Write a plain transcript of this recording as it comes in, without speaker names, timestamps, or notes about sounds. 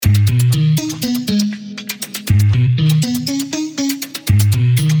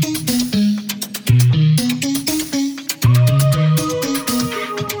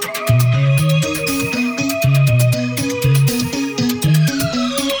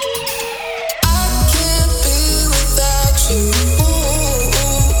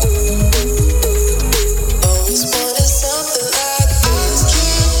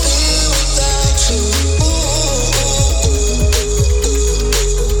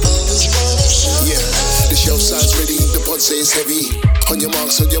say it's heavy. On your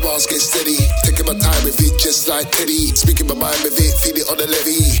marks, get steady. Taking my time with it just like Teddy. Speaking my mind with it, feed it on the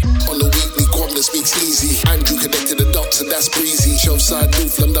levy. On the weekly, Kwab'na speaks easy. Andrew connected the dots and that's breezy. Shelf side,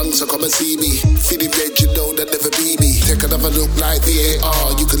 North London, so come and see me. Feeling red, you know that never be me. Take another look like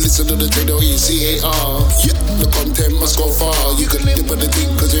VAR. You can listen to the train or you CAR. Yeah, the content must go far. You can live with the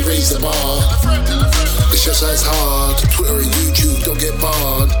thing cause we raise the bar. The show size hard. Twitter and YouTube, don't get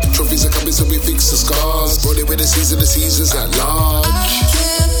barred. Trophies are coming so we fix the scars. Rolling with the season's at large. I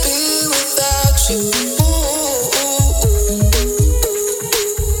can't be without you.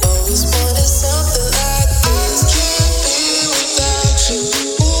 Always wanted something like this. Can't be without you.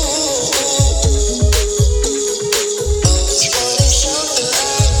 Always wanted something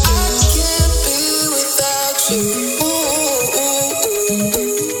like this. I can't be without you.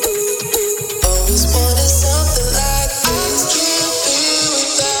 Always wanted something like this. Can't be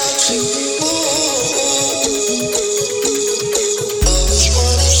without you.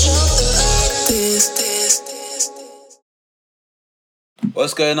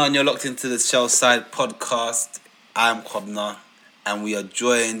 What's going on? You're locked into the Shell Side podcast. I'm Kwab'na, and we are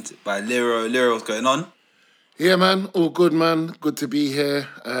joined by Lero. Lero, what's going on? Yeah, man. All good, man. Good to be here.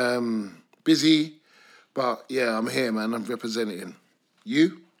 Busy, but yeah, I'm here, man. I'm representing.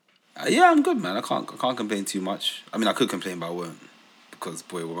 You? Yeah, I'm good, man. I can't complain too much. I mean, I could complain, but I won't. Because,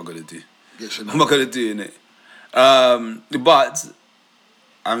 boy, what am I going to do? What am I going to do, innit? But,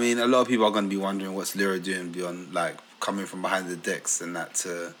 I mean, a lot of people are going to be wondering what's Lero doing beyond, like, coming from behind the decks and that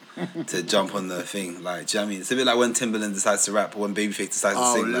to jump on the thing. Like, do you know what I mean? It's a bit like when Timberland decides to rap or when Babyface decides to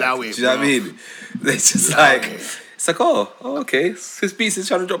sing. Like, do you know what I mean? They just it's like, oh, okay. His beats is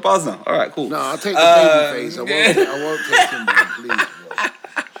trying to drop bars now. All right, cool. No, I'll take the Babyface. I won't take Timberland,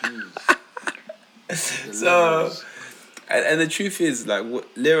 please. So, and the truth is, like,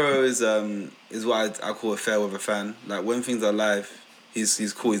 Lero is what I call a fair weather fan. Like, when things are live,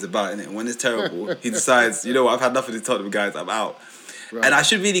 he's cool, he's about it. When it's terrible, he decides, you know what, I've had nothing to talk to them guys, I'm out. Right. And I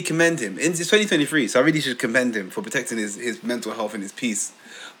should really commend him. It's 2023, so I really should commend him for protecting his mental health and his peace.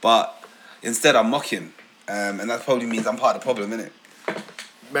 But instead, I mock him. And that probably means I'm part of the problem, innit?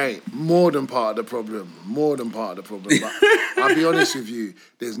 Mate, more than part of the problem. But I'll be honest with you,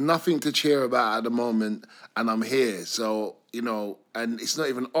 there's nothing to cheer about at the moment, and I'm here. So, you know, and it's not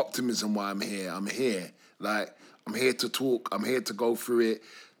even optimism why I'm here. I'm here. Like, I'm here to talk. I'm here to go through it.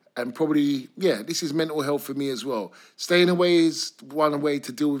 And probably, yeah, this is mental health for me as well. Staying away is one way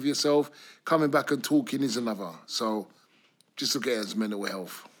to deal with yourself. Coming back and talking is another. So just look at it as mental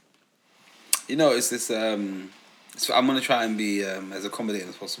health. You know, it's this... So I'm going to try and be as accommodating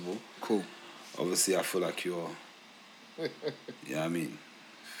as possible. Cool. Obviously, I feel like you're... yeah, I mean,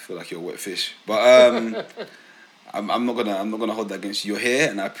 I feel like you're a wet fish. But I'm not gonna hold that against you. You're here,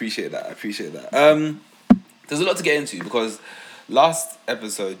 and I appreciate that. There's a lot to get into because last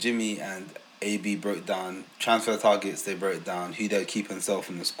episode, Jimmy and AB broke down transfer targets. They broke down who they'd keep himself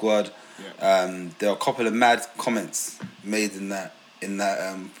in the squad. Yeah. There are a couple of mad comments made in that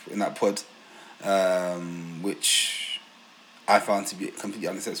pod, which I found to be completely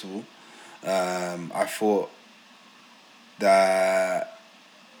unacceptable. I thought that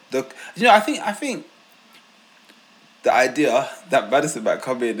I think the idea that Madison might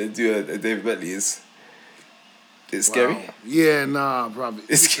come in and do a David Bentley is scary. Yeah, nah, bro.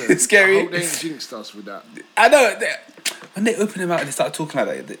 It's scary. I hope they ain't jinxed us with that. I know. When they open him out and they start talking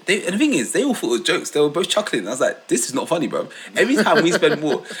like that, and the thing is, they all thought it was jokes. They were both chuckling. I was like, this is not funny, bro. Every time we spend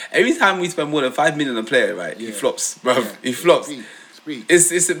more than 5 million on a player, right, he flops, bro. Yeah. He flops. Speak.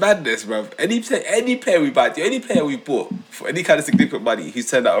 It's a madness, bro. Any player we buy, any player we bought for any kind of significant money, he's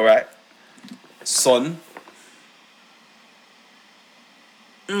turned out all right. Son.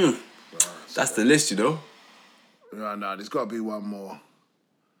 That's the list, you know. No, there's got to be one more.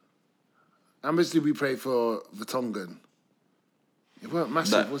 How much did we pay for Vertonghen? It weren't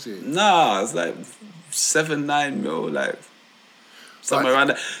massive, was it? Nah, it's like 7-9 mil, like somewhere around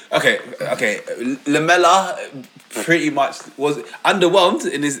that. Okay. Lamella pretty much was underwhelmed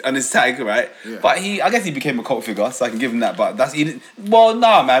on his tag, right? Yeah. But I guess he became a cult figure, so I can give him that. But man.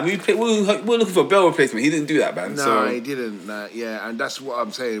 We're looking for a Bell replacement. He didn't do that, man. No, he didn't. Yeah, and that's what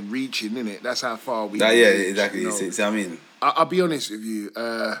I'm saying. Reaching, innit? That's how far we. Yeah, exactly. You know? See what I mean? I'll be honest with you.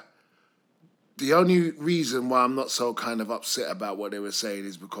 The only reason why I'm not so kind of upset about what they were saying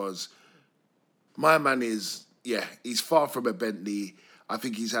is because my man is, he's far from a Bentley. I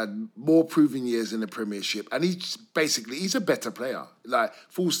think he's had more proven years in the Premiership, and he's a better player, like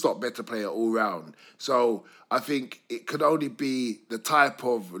full stop better player all round. So I think it could only be the type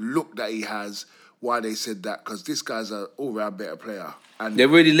of look that he has why they said that, because this guy's an all-round better player. And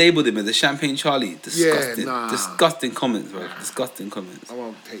they've already labelled him as a Champagne Charlie. Disgusting. Yeah, nah. Disgusting comments, bro. Disgusting comments. I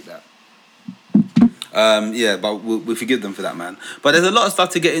won't take that. Yeah, but we forgive them for that, man. But there's a lot of stuff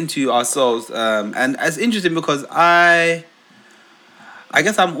to get into ourselves, and it's interesting because I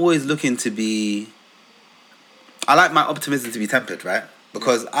guess I'm always looking to be. I like my optimism to be tempered, right?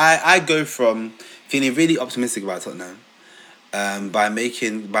 Because I go from feeling really optimistic about Tottenham, by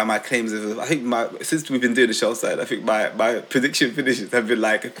my claims of, I think since we've been doing the show side, I think my prediction finishes have been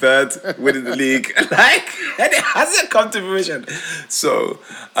like third winning the league, like, and it hasn't come to fruition. So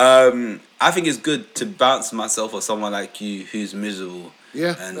I think it's good to bounce myself or someone like you who's miserable.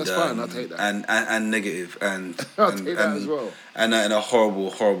 Yeah, that's fine. I'll take that. And negative and I'll take that as well. And a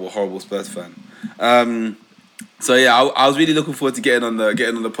horrible Spurs fan. So yeah, I was really looking forward to getting on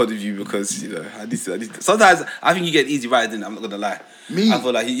the pod with you because, you know, I need to. Sometimes I think you get easy rides in. I'm not gonna lie. Me? I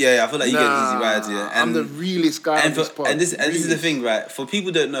feel like you get easy rides. Yeah, I'm the realest guy on this pod. And this is the thing, right? For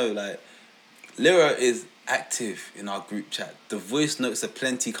people who don't know, like, Lero is active in our group chat. The voice notes are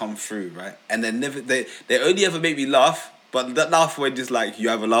plenty come through, right? And they only ever make me laugh. But that laugh when just like you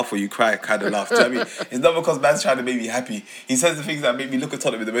have a laugh or you cry kind of laugh. Do you know what I mean? It's not because man's trying to make me happy. He says the things that make me look at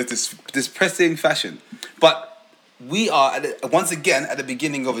Tottenham in the most depressing fashion. But we are once again at the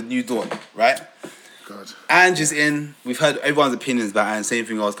beginning of a new dawn, right? God. Ange is in. We've heard everyone's opinions about Ange. Same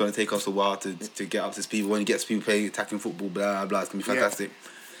thing. It's going to take us a while to get up to speed. When he gets people playing attacking football, blah blah blah. It's going to be fantastic. Yeah.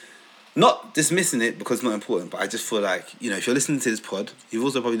 Not dismissing it because it's not important, but I just feel like, you know, if you're listening to this pod, you've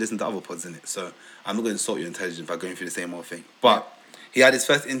also probably listened to other pods in it. So I'm not going to insult your intelligence by going through the same old thing. But he had his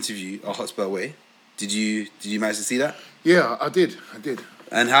first interview at Hotspur Way. Did you manage to see that? Yeah, I did.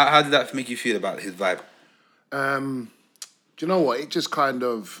 And how did that make you feel about his vibe? Do you know what? It just kind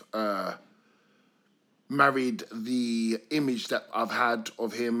of married the image that I've had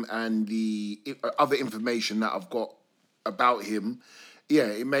of him and the other information that I've got about him. Yeah,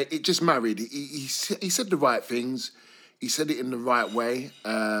 it just married. He said the right things. He said it in the right way.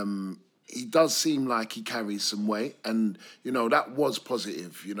 He does seem like he carries some weight, and you know that was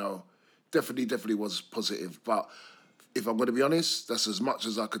positive. You know, definitely was positive. But if I'm going to be honest, that's as much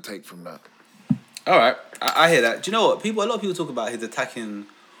as I could take from that. All right, I hear that. Do you know what? A lot of people talk about his attacking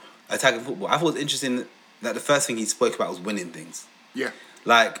football. I thought it was interesting that the first thing he spoke about was winning things. Yeah.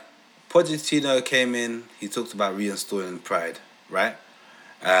 Like, Pochettino came in, he talked about reinstalling pride, right?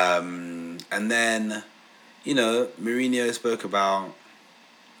 And then, you know, Mourinho spoke about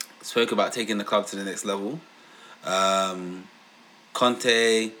taking the club to the next level.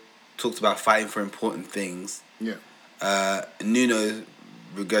 Conte talked about fighting for important things. Yeah. Nuno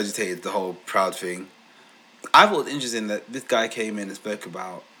regurgitated the whole proud thing. I thought it was interesting that this guy came in and spoke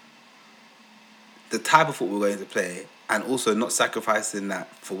about the type of football we're going to play and also not sacrificing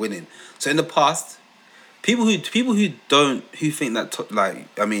that for winning. So in the past, people who think that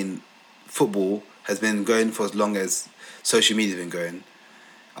football has been going for as long as social media has been going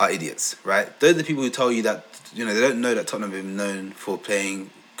are idiots, right? Those are the people who tell you that, you know, they don't know that Tottenham have been known for playing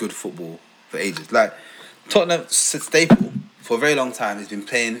good football for ages. Like, Tottenham's staple for a very long time has been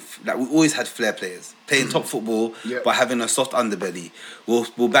playing, like, we always had flair players playing top football, but having a soft underbelly.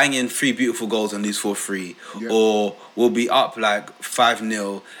 We'll bang in 3 beautiful goals and lose 4-3, or we'll be up like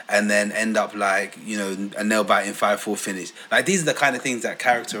 5-0 and then end up like, you know, a nail biting 5-4 finish. Like, these are the kind of things that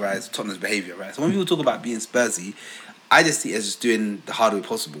characterize Tottenham's behaviour, right? So when people talk about being Spursy, I just see it as just doing the hard way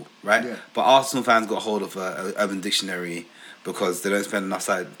possible, right? Yeah. But Arsenal fans got hold of an Urban Dictionary because they don't spend enough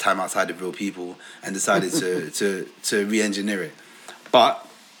time outside of real people and decided to re-engineer it. But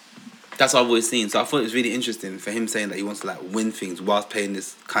that's what I've always seen. So I thought it was really interesting for him saying that he wants to like win things whilst playing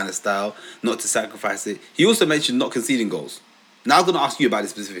this kind of style, not to sacrifice it. He also mentioned not conceding goals. Now I'm going to ask you about it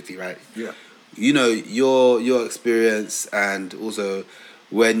specifically, right? Yeah. You know, your experience and also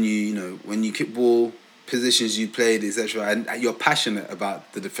when you kick ball, positions you played, etc., and you're passionate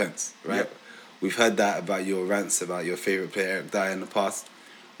about the defence, right? Yep. We've heard that about your rants about your favourite player Eric Dyer in the past.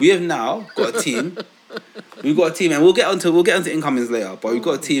 We have now got a team. We've got a team, and we'll get onto incomings later. But we've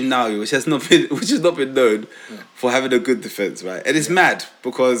got a team now which has not been known for having a good defence, right? And it's mad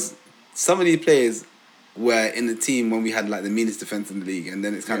because some of these players were in the team when we had like the meanest defence in the league, and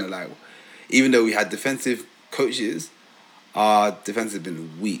then it's kind of like, even though we had defensive coaches, our defence has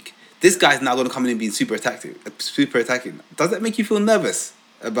been weak. This guy's now going to come in and be super attacking. Does that make you feel nervous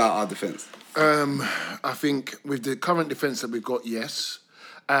about our defence? I think with the current defence that we've got, yes.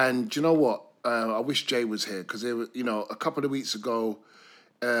 And do you know what? I wish Jay was here because a couple of weeks ago,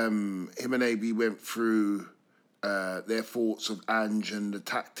 him and AB went through their thoughts of Ange and the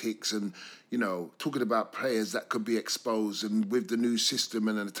tactics and, talking about players that could be exposed and with the new system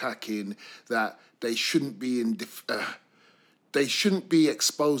and attacking that they shouldn't be they shouldn't be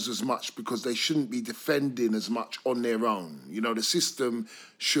exposed as much because they shouldn't be defending as much on their own. The system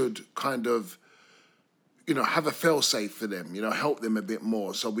should kind of, have a fail-safe for them, help them a bit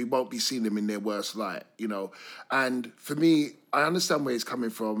more so we won't be seeing them in their worst light, And for me, I understand where he's coming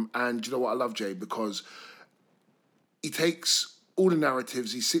from. And you know what? I love Jay because he takes all the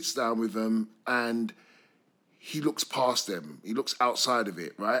narratives, he sits down with them and he looks past them. He looks outside of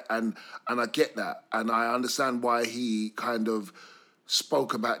it, right? And I get that. And I understand why he kind of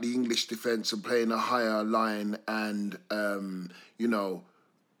spoke about the English defence and playing a higher line and,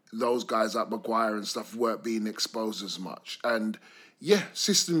 those guys like Maguire and stuff weren't being exposed as much. And yeah,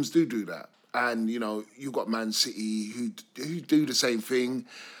 systems do that. And, you got Man City who do the same thing.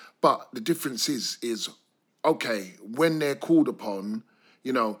 But the difference is okay, when they're called upon,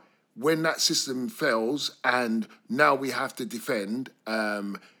 when that system fails and now we have to defend,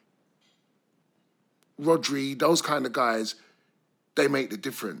 Rodri, those kind of guys, they make the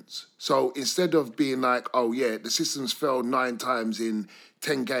difference. So instead of being like, oh yeah, the system's failed 9 times in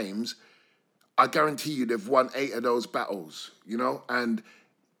 10 games, I guarantee you they've won 8 of those battles, and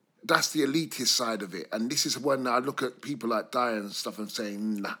that's the elitist side of it. And this is when I look at people like Dyer and stuff and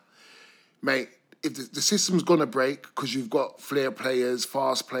saying, nah, mate, if the system's going to break because you've got flair players,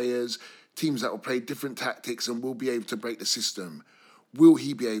 fast players, teams that will play different tactics and will be able to break the system, will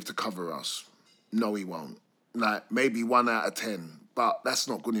he be able to cover us? No, he won't. Like, maybe 1 out of 10, but that's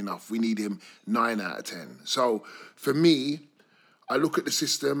not good enough. We need him 9 out of 10. So for me, I look at the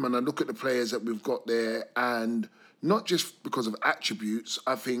system and I look at the players that we've got there, and not just because of attributes,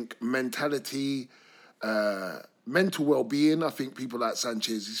 I think mentality, mental well-being. I think people like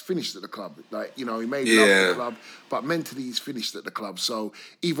Sanchez, he's finished at the club. Like, he made love at the club, but mentally he's finished at the club. So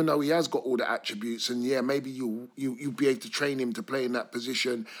even though he has got all the attributes, and yeah, maybe you'll be able to train him to play in that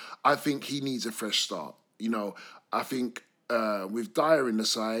position, I think he needs a fresh start. I think with Dyer in the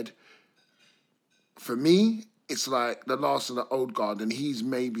side, for me, it's like the last of the old guard, and he's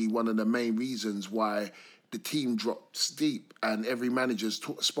maybe one of the main reasons why the team drops deep, and every manager's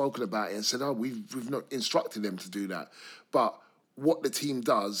spoken about it and said, oh, we've not instructed them to do that. But what the team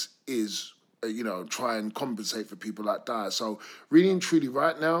does is, try and compensate for people like Dyer. So really and truly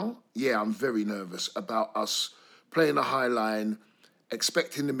right now, yeah, I'm very nervous about us playing a high line,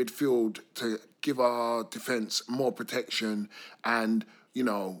 expecting the midfield to give our defence more protection, and,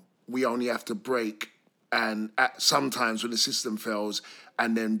 we only have to break and sometimes when the system fails,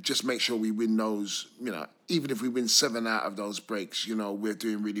 and then just make sure we win those, even if we win 7 out of those breaks, we're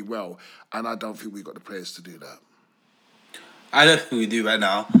doing really well. And I don't think we've got the players to do that. I don't think we do right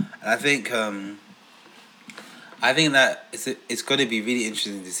now. And I think that it's going to be really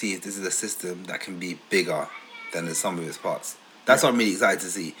interesting to see if this is a system that can be bigger than the sum of its parts. That's what I'm really excited to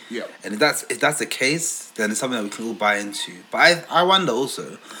see. Yeah. And if that's the case, then it's something that we can all buy into. But I wonder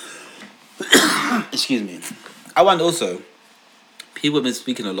also, excuse me, people have been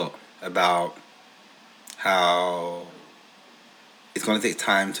speaking a lot about how it's going to take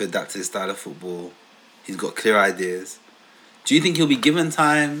time to adapt to his style of football. He's got clear ideas. Do you think he'll be given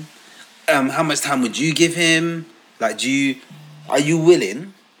time? How much time would you give him? Like, are you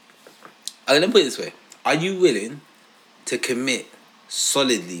willing? Let me put it this way. Are you willing to commit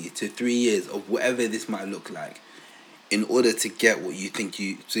solidly to 3 years of whatever this might look like in order to get what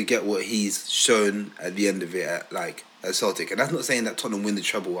to get what he's shown at the end of it at Celtic? And that's not saying that Tottenham win the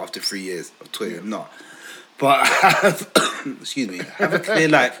treble after 3 years of Tottenham, not. But excuse me, have a clear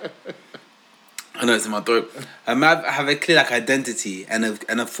I know it's in my throat. Have a clear identity and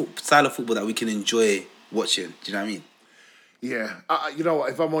a style of football that we can enjoy watching. Do you know what I mean? Yeah, you know what?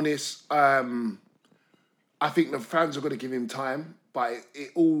 If I'm honest, I think the fans are going to give him time, but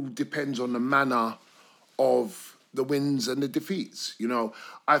it all depends on the manner of the wins and the defeats.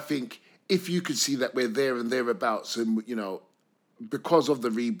 I think if you could see that we're there and thereabouts, and because of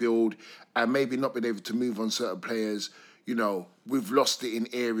the rebuild and maybe not being able to move on certain players, we've lost it in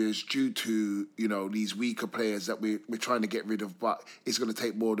areas due to, these weaker players that we're trying to get rid of, but it's going to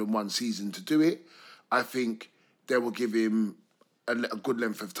take more than one season to do it. I think they will give him a good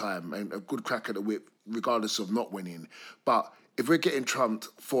length of time and a good crack at the whip, regardless of not winning. But if we're getting trumped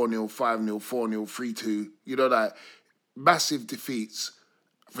 4-0, 5-0, 4-0, 3-2, massive defeats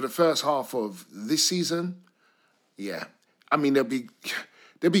for the first half of this season, yeah. I mean, there'll be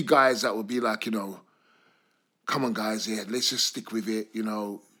guys that will be like, come on, guys, yeah, let's just stick with it.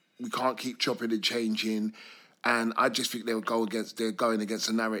 We can't keep chopping and changing. And I just think they're going against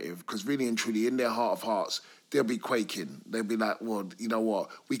the narrative, because really and truly, in their heart of hearts, they'll be quaking. They'll be like, well, you know what?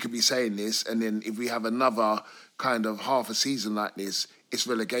 We could be saying this, and then if we have another kind of half a season like this, it's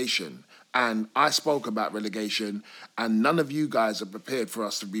relegation. And I spoke about relegation, and none of you guys are prepared for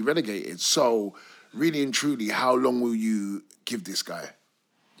us to be relegated. So, really and truly, how long will you give this guy?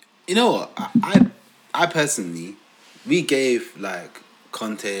 You know what? I personally, we gave like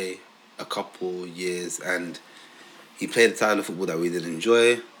Conte a couple years, and he played a style of football that we didn't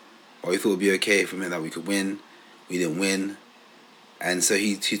enjoy, or we thought would be okay if we meant that we could win. We didn't win, and so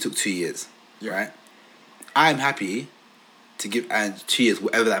he took 2 years. Yeah. Right? I'm happy to give Ange 2 years,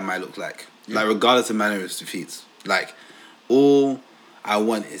 whatever that might look like. Yeah. Like, regardless of manner of his defeats. Like, all I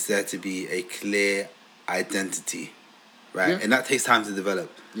want is there to be a clear identity, right? Yeah. And that takes time to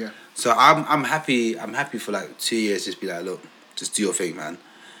develop. Yeah. So I'm happy for like 2 years, just be like, look, just do your thing, man.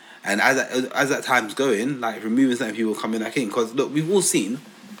 And as that time's going, like, removing certain people coming back in. Because, look, we've all seen,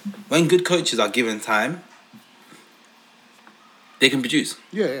 when good coaches are given time, they can produce.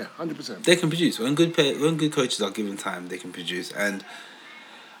 Yeah, 100%. They can produce. When good coaches are given time, they can produce. And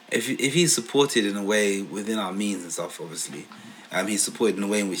if he's supported in a way within our means and stuff, obviously, he's supported in a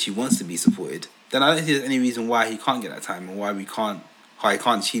way in which he wants to be supported, then I don't think there's any reason why he can't get that time, and why he can't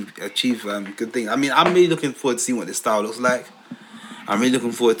achieve good things. I mean, I'm really looking forward to seeing what this style looks like. I'm really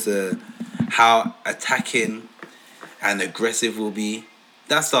looking forward to how attacking and aggressive will be.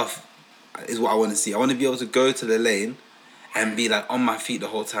 That stuff is what I want to see. I want to be able to go to the lane and be like on my feet the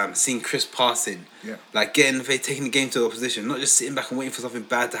whole time, seeing Chris passing, like taking the game to the opposition, not just sitting back and waiting for something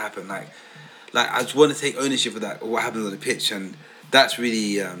bad to happen. Like I just want to take ownership of that, or what happens on the pitch, and that's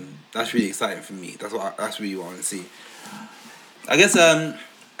really exciting for me. That's really what I want to see. I guess a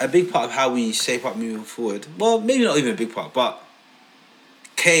big part of how we shape up moving forward, well, maybe not even a big part, but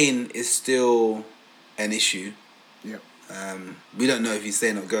Kane is still an issue. Yeah. We don't know if he's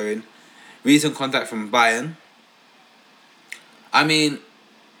staying or going. Recent contact from Bayern. I mean,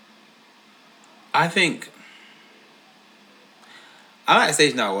 I think I'm at a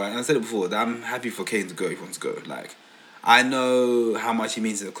stage now where, and I said it before, that I'm happy for Kane to go if he wants to go. Like, I know how much he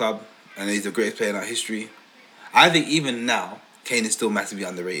means to the club, and he's the greatest player in our history. I think even now, Kane is still massively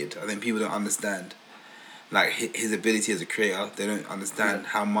underrated. I think people don't understand, like, his ability as a creator. They don't understand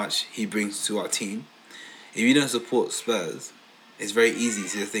how much he brings to our team. If you don't support Spurs, it's very easy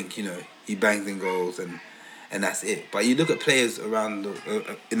to think, he bangs in goals and that's it. But you look at players around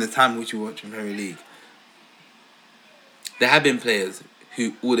in the time in which you watch in Premier League, there have been players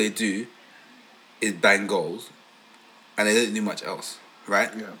who all they do is bang goals, and they don't do much else, right?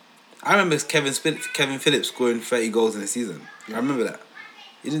 Yeah. I remember Kevin Phillips scoring 30 goals in a season. Yeah. I remember that.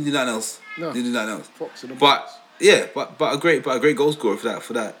 He didn't do nothing else. No. He didn't do nothing else. Fox in the box. But a great goal scorer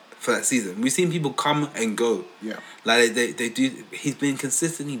for that season. We've seen people come and go. Yeah. Like they do. He's been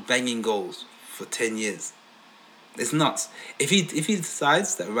consistently banging goals for 10 years. It's nuts. If he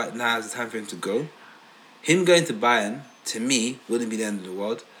decides that right now is the time for him to go, him going to Bayern, to me, wouldn't be the end of the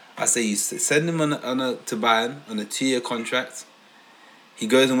world. I say you send him to Bayern on a 2-year contract. He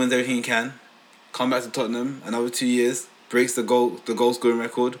goes and wins everything he can. Come back to Tottenham another 2 years, breaks the goal scoring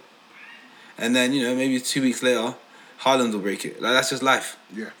record, and then maybe 2 weeks later, Haaland will break it. Like, that's just life.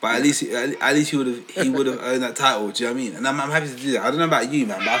 Yeah. But at least he would have earned that title. Do you know what I mean? And I'm happy to do that. I don't know about you,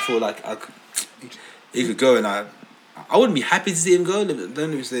 man, but I feel like he could go, and I wouldn't be happy to see him go.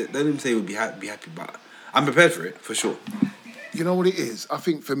 Don't even say he would be happy, but I'm prepared for it, for sure. You know what it is? I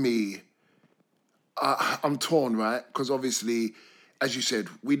think for me, I'm torn, right? Because obviously, as you said,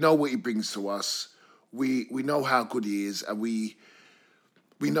 we know what he brings to us. We know how good he is, and we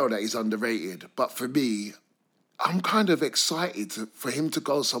know that he's underrated. But for me, I'm kind of excited for him to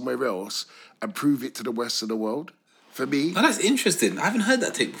go somewhere else and prove it to the rest of the world. For me. Oh, that's interesting. I haven't heard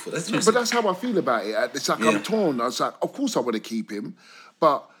that take before. That's interesting. But that's how I feel about it. It's like I'm torn. I was like, of course I want to keep him.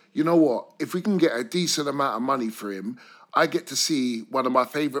 But you know what? If we can get a decent amount of money for him, I get to see one of my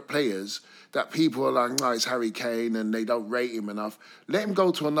favourite players that people are like, no, it's Harry Kane, and they don't rate him enough. Let him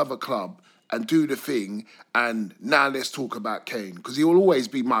go to another club and do the thing, and now let's talk about Kane, because he will always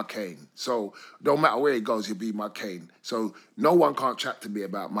be my Kane. So no matter where he goes, he'll be my Kane. So no one can't chat to me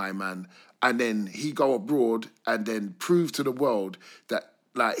about my man. And then he go abroad and then prove to the world that,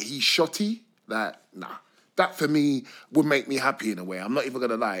 like, he's shotty. Like, nah. That, for me, would make me happy in a way. I'm not even going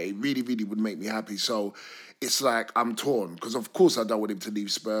to lie. It really, really would make me happy. So it's like I'm torn, because, of course, I don't want him to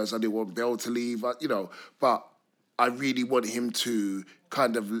leave Spurs. I didn't want Bell to leave, but I really want him to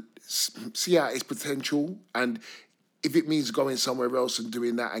kind of see out his potential. And if it means going somewhere else and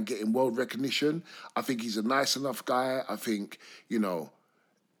doing that and getting world recognition, I think he's a nice enough guy. I think,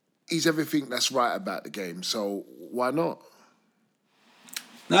 he's everything that's right about the game. So why not?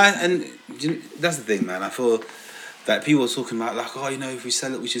 No, and that's the thing, man. I feel that people are talking about like, oh, if we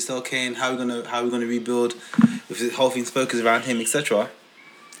sell it, we should sell Kane. How are we gonna rebuild if the whole thing's focused around him, etc.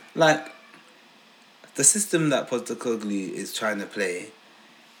 Like, the system that Postecoglou is trying to play,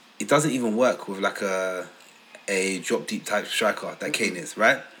 it doesn't even work with like a drop deep type striker that Kane is,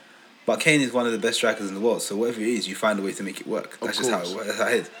 right? But Kane is one of the best strikers in the world, so whatever it is, you find a way to make it work. That's just how it works. That's how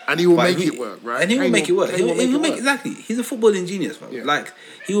it is. And he will make it work, right? And he will make it work. He will make exactly. He's a footballing genius, bro. Yeah. Like,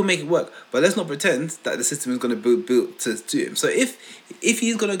 he will make it work. But let's not pretend that the system is going to build to him. So if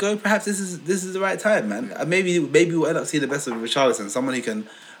he's going to go, perhaps this is the right time, man. Yeah. Maybe we'll end up seeing the best of Richarlison, someone who can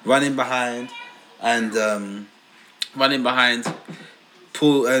run in behind and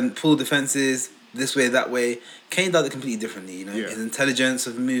pull defenses this way, that way. Kane does it completely differently, His intelligence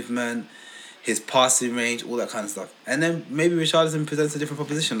of movement, his passing range, all that kind of stuff. And then maybe Richarlison presents a different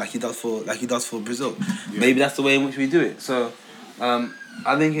proposition like he does for Brazil. Yeah. Maybe that's the way in which we do it. So I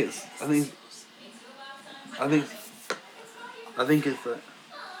think it's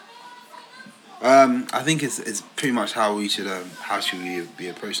pretty much how we should be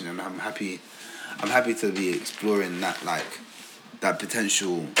approaching it. And I'm happy to be exploring that, like, that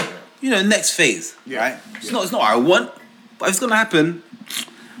potential next phase, right? It's not what I want, but if it's gonna happen,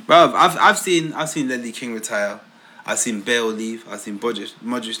 bro. I've seen Ledley King retire. I've seen Bale leave. I've seen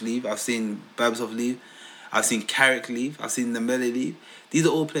Modric leave. I've seen Berbatov leave. I've seen Carrick leave. I've seen Dembele leave. These are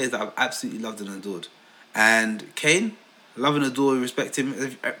all players that I've absolutely loved and adored. And Kane, love and adore, respect him,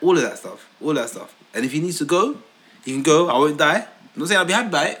 all of that stuff. And if he needs to go, he can go. I won't die. I'm not saying I'll be happy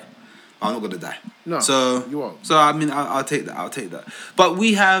about it. I'm not gonna die. No, so you won't. So I mean, I'll take that. But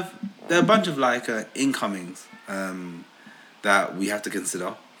there are a bunch of like incomings that we have to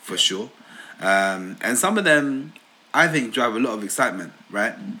consider for sure, and some of them I think drive a lot of excitement,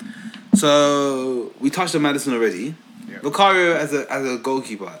 right? So we touched on Maddison already. Yeah. Vicario as a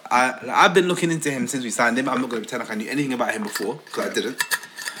goalkeeper, I've been looking into him since we signed him. I'm not gonna pretend like I knew anything about him before because I didn't.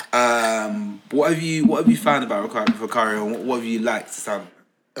 What have you found about Vicario, and what have you liked to sound?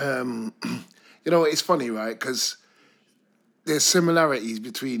 It's funny, right? Because there's similarities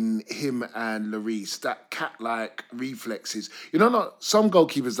between him and Lloris. That cat-like reflexes. Not some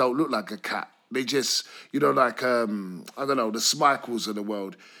goalkeepers don't look like a cat. They just, I don't know, the Schmeichels of the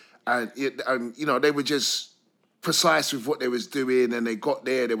world, and they were just precise with what they was doing, and they got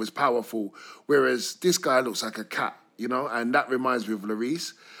there. They was powerful. Whereas this guy looks like a cat, and that reminds me of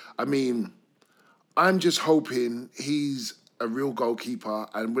Lloris. I mean, I'm just hoping he's a real goalkeeper,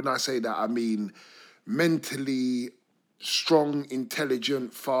 and when I say that, I mean mentally strong,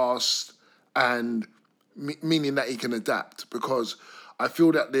 intelligent, fast, and meaning that he can adapt. Because I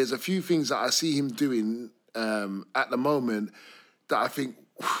feel that there's a few things that I see him doing at the moment that I think,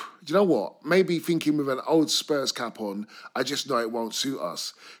 do you know what? Maybe thinking with an old Spurs cap on, I just know it won't suit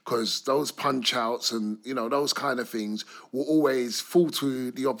us, because those punch outs and those kind of things will always fall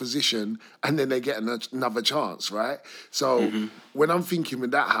to the opposition, and then they get another chance, right? So when I'm thinking with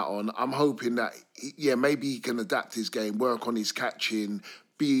that hat on, I'm hoping that maybe he can adapt his game, work on his catching,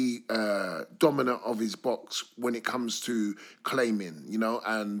 be dominant of his box when it comes to claiming,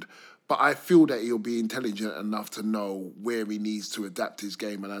 But I feel that he'll be intelligent enough to know where he needs to adapt his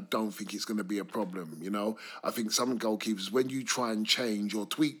game, and I don't think it's going to be a problem, I think some goalkeepers, when you try and change or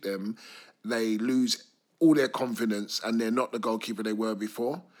tweak them, they lose all their confidence and they're not the goalkeeper they were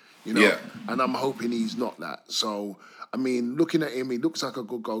before, Yeah. And I'm hoping he's not that. So, I mean, looking at him, he looks like a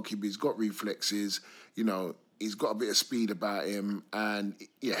good goalkeeper. He's got reflexes, he's got a bit of speed about him, and,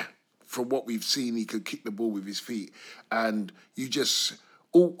 from what we've seen, he could kick the ball with his feet. And you just...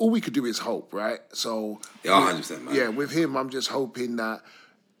 All we could do is hope, right? So 100%, man. Yeah, with him, I'm just hoping that,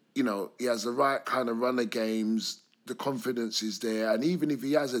 he has the right kind of run of games, the confidence is there, and even if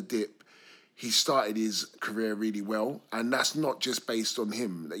he has a dip, he started his career really well, and that's not just based on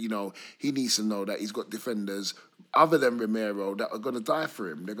him. He needs to know that he's got defenders other than Romero that are going to die for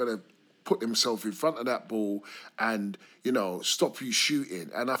him. They're going to put themselves in front of that ball and, stop you shooting.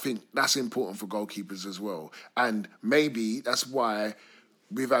 And I think that's important for goalkeepers as well. And maybe that's why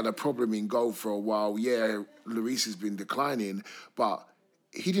we've had a problem in goal for a while. Yeah, Lloris has been declining, but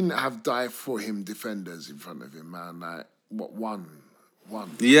he didn't have die-for-him defenders in front of him, man. Like, what, one?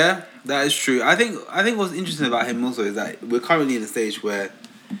 Yeah, that is true. I think what's interesting about him also is that we're currently in a stage where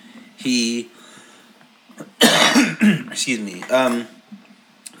he... excuse me.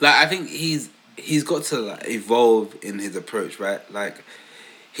 I think he's got to evolve in his approach, right? Like,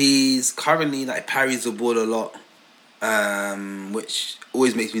 he's currently parries the ball a lot, which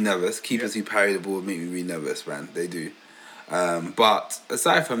always makes me nervous. Keepers who parry the ball make me really nervous, man. They do. But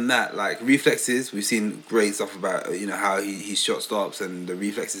aside from that, like reflexes, we've seen great stuff about how he shot stops and the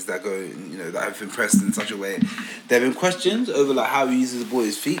reflexes that go, that have been pressed in such a way. There have been questions over like how he uses the ball with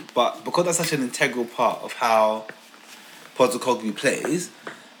his feet, but because that's such an integral part of how Postecoglou plays,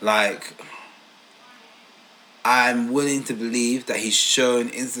 like I'm willing to believe that he's shown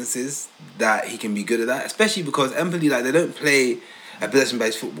instances that he can be good at that, especially because Empoli, like they don't play a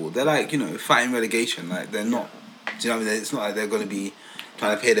possession-based football. They're like fighting relegation. Like they're not. Do you know what I mean? It's not like they're going to be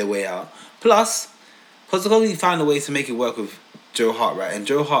trying to pay their way out. Plus, Postecoglou found a way to make it work with Joe Hart, right? And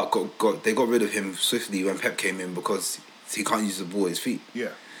Joe Hart they got rid of him swiftly when Pep came in because he can't use the ball with his feet. Yeah.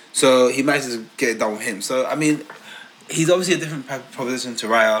 So he managed to get it done with him. So I mean, he's obviously a different proposition to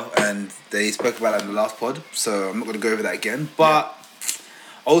Raya, and they spoke about that in the last pod. So I'm not going to go over that again. But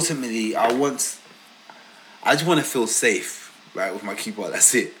ultimately, I just want to feel safe, right, with my keeper.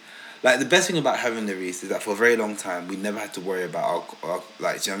 That's it. Like, the best thing about having Lloris is that for a very long time, we never had to worry about our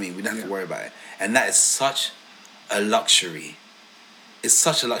like, do you know what I mean? We didn't have to worry about it. And that is such a luxury. It's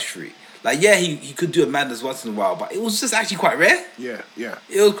such a luxury. Like, yeah, he could do a madness once in a while, but it was just actually quite rare. Yeah.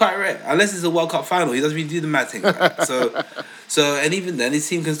 It was quite rare. Unless it's a World Cup final, he doesn't really do the mad thing. Right? So, and even then, his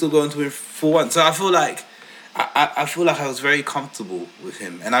team can still go on to win 4-1. So I feel like I was very comfortable with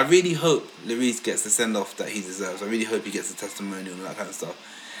him. And I really hope Lloris gets the send-off that he deserves. I really hope he gets the testimonial and that kind of stuff.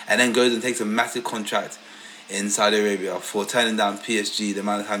 And then goes and takes a massive contract in Saudi Arabia for turning down PSG the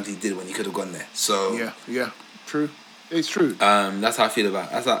amount of times he did when he could have gone there. So yeah, true. It's true. That's how I feel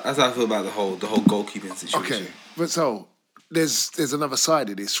about that's how I feel about the whole goalkeeping situation. Okay, but so there's another side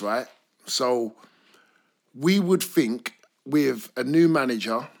of this, right? So we would think with a new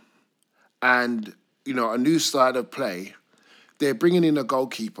manager and a new style of play, they're bringing in a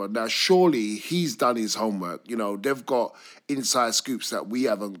goalkeeper. Now, surely he's done his homework. They've got inside scoops that we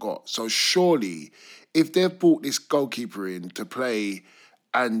haven't got. So surely, if they've brought this goalkeeper in to play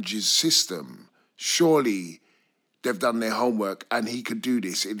Ange's system, surely they've done their homework and he could do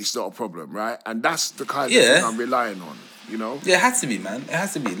this and it's not a problem, right? And that's the kind of thing I'm relying on, Yeah, it has to be, man. It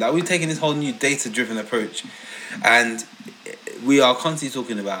has to be. Like, we're taking this whole new data-driven approach, and we are constantly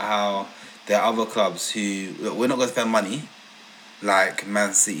talking about how there are other clubs who, look, we're not going to spend money like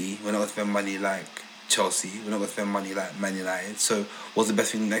Man City, we're not going to spend money like Chelsea, we're not going to spend money like Man United. So what's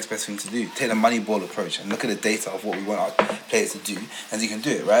the next best thing to do? Take the money ball approach and look at the data of what we want our players to do, and you can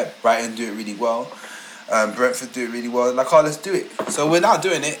do it, right? Brighton do it really well, Brentford do it really well. Like, let's do it. So we're now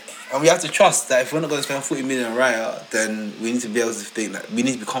doing it, and we have to trust that if we're not going to spend 40 million on Raya, then we need to be able to think that we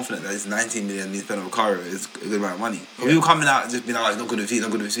need to be confident that it's 19 million we need to spend on Ricardo is a good amount of money. Yeah. People coming out and just being like, it's not good with feet, not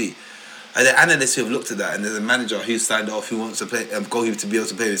good with feet. And the analysts who have looked at that, and there's a manager who's signed off who wants to play goalkeeper to be able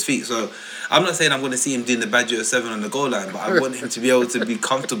to play with his feet. So I'm not saying I'm going to see him doing the Badger 7 on the goal line, but I want him to be able to be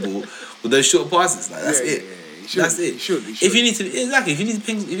comfortable with those short passes. Like, that's it. That's it. He should. If you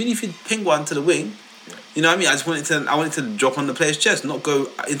need to ping one to the wing, you know what I mean. I want it to drop on the player's chest, not go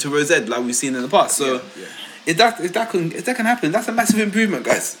into Rosette like we've seen in the past. So if that can happen, that's a massive improvement,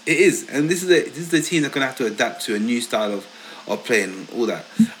 guys. It is, and this is the team that's going to have to adapt to a new style of playing, all that.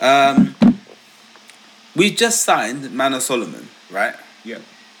 We just signed Manor Solomon, right? Yeah.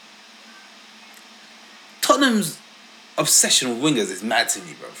 Tottenham's obsession with wingers is mad to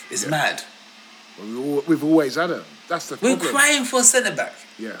me, bro. It's mad. We've always had it. That's the problem. We're crying for a centre back.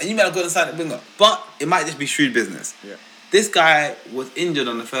 Yeah. And you might have gone and signed a winger. But it might just be shrewd business. Yeah. This guy was injured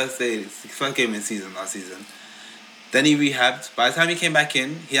on the first game in the season last season. Then he rehabbed. By the time he came back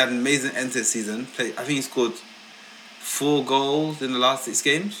in, he had an amazing end to the season. I think he scored 4 goals in the last 6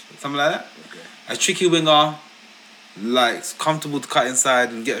 games, something like that. Okay. A tricky winger, like, comfortable to cut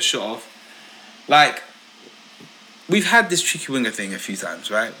inside and get a shot off. Like, we've had this tricky winger thing a few times,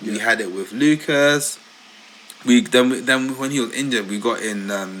 right? Yeah. We had it with Lucas. Then when he was injured, we got in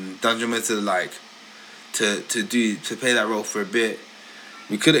Danjuma to play that role for a bit.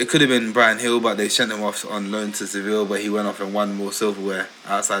 It could have been Brian Hill, but they sent him off on loan to Seville, where he went off and won more silverware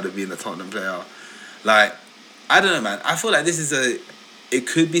outside of being a Tottenham player. Like, I don't know, man. I feel like it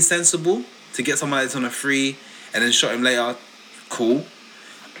could be sensible to get someone that's on a free and then shot him later. Cool.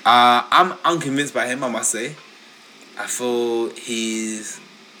 I'm unconvinced by him, I must say. I feel he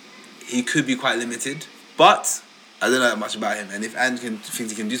could be quite limited, but I don't know that much about him. And if Ange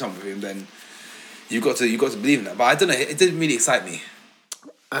thinks he can do something with him, then you've got to believe in that. But I don't know. It didn't really excite me.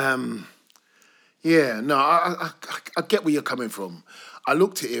 Yeah, no, I get where you're coming from. I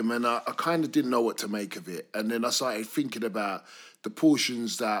looked at him and I kind of didn't know what to make of it. And then I started thinking about the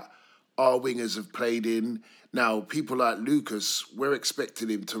portions that our wingers have played in. Now, people like Lucas, we're expecting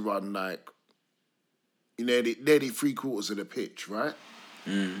him to run like nearly 3/4 of the pitch, right?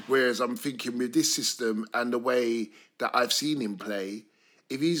 Whereas I'm thinking with this system and the way that I've seen him play,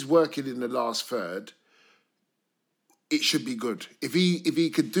 if he's working in the last third, it should be good. If he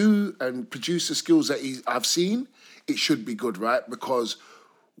could do and produce the skills that I've seen, it should be good, right? Because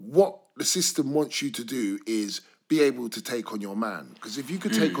what the system wants you to do is be able to take on your man. Because if you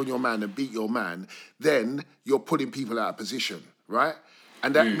could take on your man and beat your man, then you're putting people out of position, right?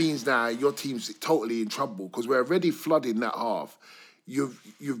 And that means now your team's totally in trouble because we're already flooding that half.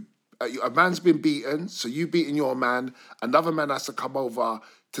 A man's been beaten, so you've beaten your man. Another man has to come over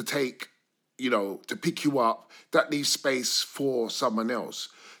to take, to pick you up. That leaves space for someone else.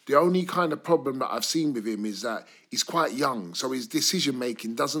 The only kind of problem that I've seen with him is that he's quite young, so his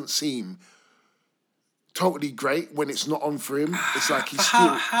decision-making doesn't seem totally great when it's not on for him. It's like he's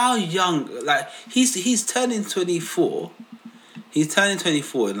how young? Like he's turning 24. He's turning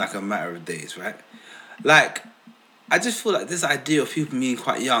 24 in like a matter of days, right? Like, I just feel like this idea of people being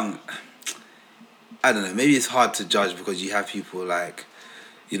quite young, I don't know, maybe it's hard to judge because you have people like,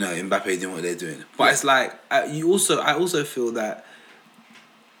 Mbappe doing what they're doing. But it's like, I also feel that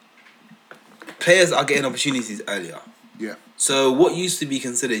players are getting opportunities earlier. Yeah. So what used to be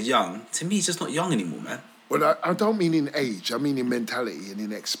considered young, to me, is just not young anymore, man. Well, I don't mean in age. I mean in mentality and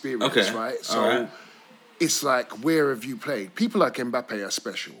in experience, right? So it's like, where have you played? People like Mbappe are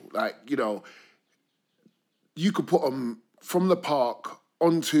special. Like, you could put them from the park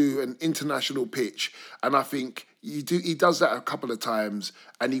onto an international pitch, and I think he does that a couple of times,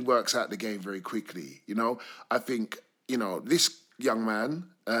 and he works out the game very quickly. I think this young man,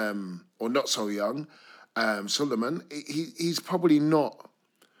 or not so young, Suleiman, he's probably not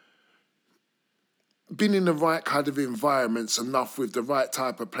been in the right kind of environments enough with the right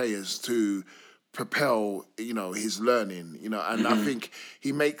type of players to propel, his learning, and I think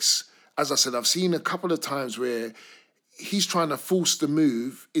he makes, as I said, I've seen a couple of times where he's trying to force the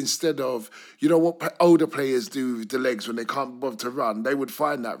move instead of, what older players do with the legs when they can't bother to run, they would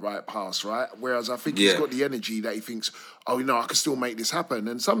find that right pass, right? Whereas I think he's got the energy that he thinks, I can still make this happen.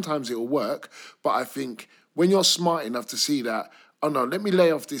 And sometimes it'll work, but I think when you're smart enough to see that, oh no, let me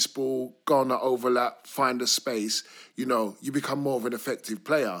lay off this ball, go on the overlap, find a space, you become more of an effective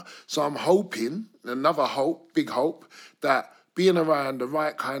player. So I'm hoping, big hope, that being around the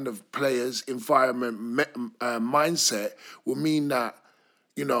right kind of players, environment, mindset will mean that,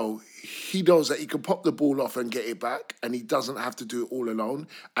 he knows that he can pop the ball off and get it back and he doesn't have to do it all alone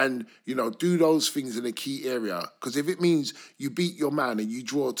and, do those things in a key area. Because if it means you beat your man and you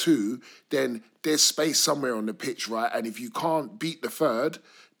draw two, then there's space somewhere on the pitch, right? And if you can't beat the third,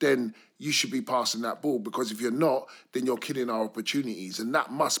 then you should be passing that ball because if you're not, then you're killing our opportunities. And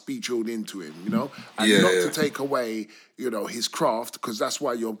that must be drilled into him, And not to take away, his craft, because that's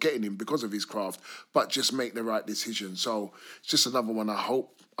why you're getting him, because of his craft, but just make the right decision. So it's just another one I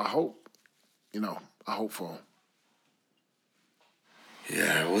hope for.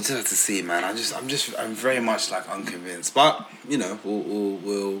 Yeah, we'll just have to see, man. I'm very much like unconvinced, but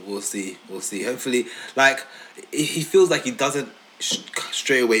we'll see. Hopefully, like he feels like he doesn't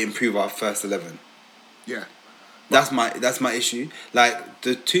straight away improve our first 11. Yeah, that's my issue. Like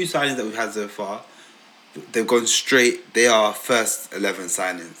the two signings that we've had so far, they've gone straight. They are first 11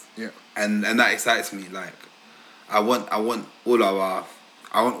 signings. Yeah, and that excites me. Like I want all of our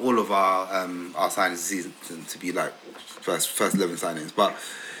signings this season to be like first 11 signings, but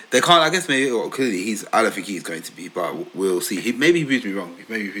they can't. I guess maybe clearly I don't think he's going to be, but we'll see. Maybe he proves me wrong.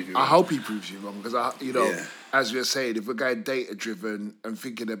 I hope he proves you wrong because as we were saying, if we're going data driven and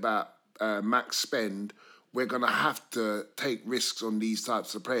thinking about max spend, we're gonna have to take risks on these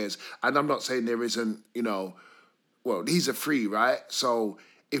types of players. And I'm not saying there isn't, these are free, right? So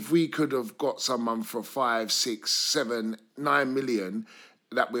if we could have got someone for 5, 6, 7, 9 million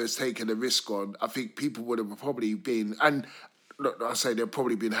that we was taking a risk on, I think people would have probably been, and look, I say they've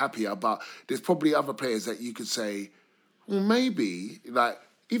probably been happier, but there's probably other players that you could say, well, maybe, like,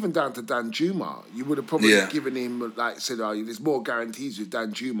 even down to Dan Juma, you would have probably given him, said, there's more guarantees with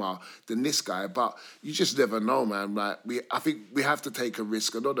Dan Juma than this guy, but you just never know, man. Like, I think we have to take a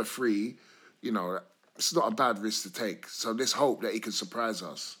risk, another free, it's not a bad risk to take. So let's hope that he can surprise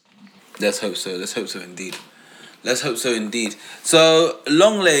us. Let's hope so indeed. So,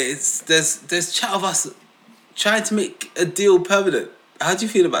 Longley, there's chat of us trying to make a deal permanent. How do you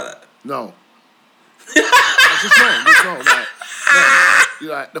feel about that? No. Just no.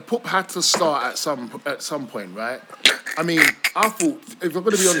 Like, the pup had to start at some point, right? I mean, I thought, if I'm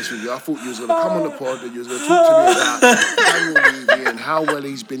going to be honest with you, I thought you was going to come on the pod and you was going to talk to me about Daniel Levy and how well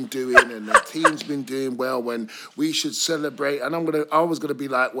he's been doing and the team's been doing well when we should celebrate. And I was going to be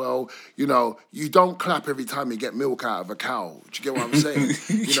like, well, you know, you don't clap every time you get milk out of a cow. Do you get what I'm saying?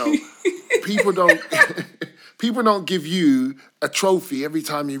 You know, people don't give you a trophy every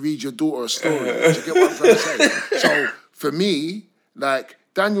time you read your daughter a story. Do you get what I'm trying to say? So for me, like,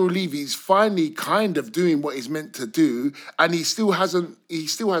 Daniel Levy's finally kind of doing what he's meant to do, and he still hasn't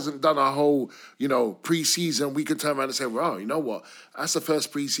done a whole, you know, pre-season. We could turn around and say, well, you know what? That's the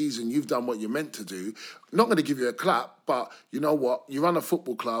first pre-season. You've done what you're meant to do. I'm not going to give you a clap, but you know what? You run a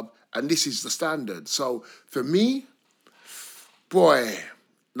football club, and this is the standard. So for me, boy,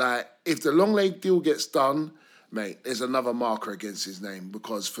 like, if the long leg deal gets done, mate, there's another marker against his name,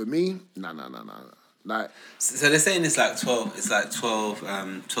 because for me, no. Like, so they're saying it's like 12. It's like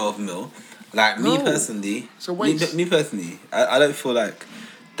 12 mil. Like, me personally, I don't feel like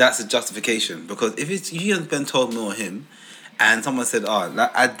that's a justification, because if you can spend 12 mil on him, and someone said,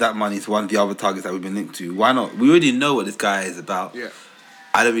 add that money to one of the other targets that we've been linked to, why not? We already know what this guy is about. Yeah.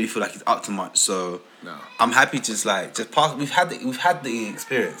 I don't really feel like he's up to much, so no. I'm happy to just pass. We've had the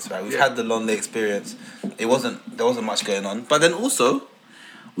experience, right? We've had the long day experience. There wasn't much going on, but then also,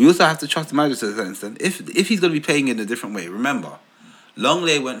 we also have to trust the manager to a certain extent. If he's going to be playing in a different way, remember,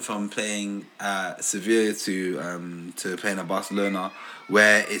 Longley went from playing at Sevilla to playing at Barcelona,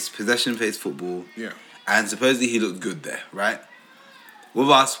 where it's possession-based football. Yeah. And supposedly he looked good there, right? With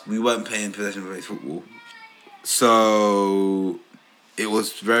us, we weren't playing possession-based football, so it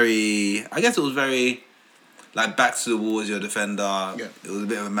was very like back to the walls, your defender. Yeah. It was a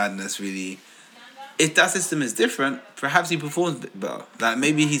bit of a madness, really. If that system is different, perhaps he performs a bit better. Like,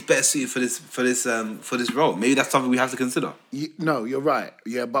 maybe he's better suited for this role. Maybe that's something we have to consider. No, you're right.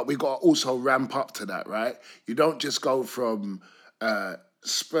 Yeah, but we got to also ramp up to that, right? You don't just go from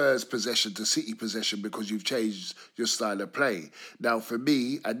Spurs possession to City possession because you've changed your style of play. Now, for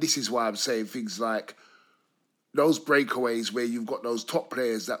me, and this is why I'm saying things like those breakaways where you've got those top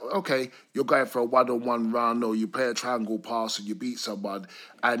players that, okay, you're going for a one-on-one run or you play a triangle pass and you beat someone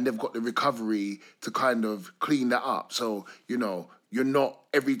and they've got the recovery to kind of clean that up. So, you know, you're not,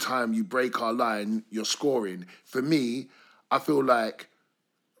 every time you break our line, you're scoring. For me, I feel like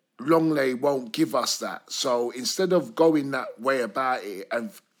Longley won't give us that. So instead of going that way about it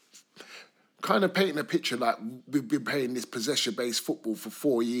and kind of painting a picture like we've been playing this possession-based football for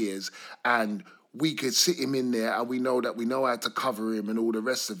 4 years and we could sit him in there and we know how to cover him and all the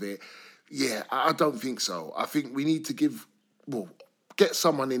rest of it. Yeah, I don't think so. I think we need to get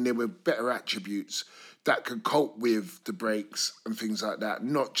someone in there with better attributes that can cope with the breaks and things like that.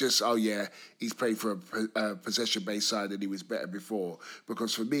 Not just, he's played for a possession-based side and he was better before.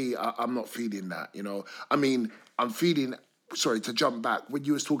 Because for me, I'm not feeling that, you know. I mean, I'm feeling, sorry, to jump back, when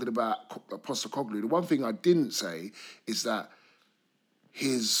you was talking about Postecoglou, the one thing I didn't say is that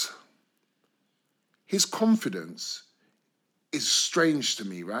his confidence is strange to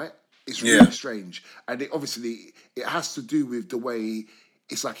me, right? It's really strange. And it has to do with the way,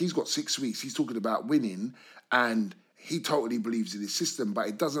 it's like he's got 6 weeks, he's talking about winning, and he totally believes in his system, but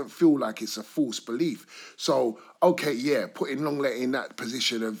it doesn't feel like it's a false belief. So, okay, putting Longley in that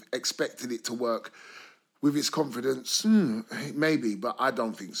position of expecting it to work with his confidence, maybe, but I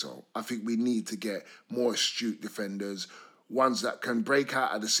don't think so. I think we need to get more astute defenders, ones that can break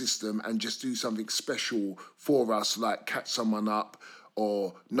out of the system and just do something special for us, like catch someone up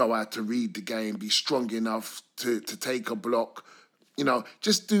or know how to read the game, be strong enough to take a block. You know,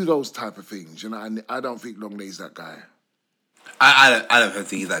 just do those type of things, you know, and I don't think Longley's that guy. I don't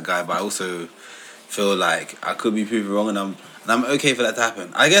think he's that guy, but I also feel like I could be proven wrong, and I'm okay for that to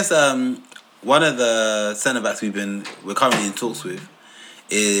happen. I guess one of the centre-backs we're currently in talks with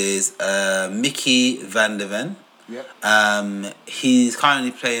is Mickey van der Ven. Yep. He's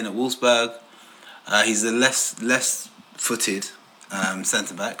currently playing at Wolfsburg. He's a less footed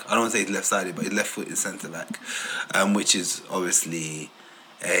centre back. I don't want to say he's left sided, but he's left footed centre back, which is obviously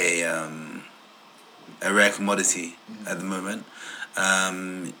a rare commodity at the moment.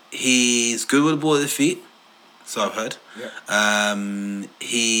 He's good with the ball at his feet, so I've heard. Yep.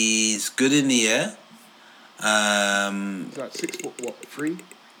 He's good in the air. He's like 6'3"?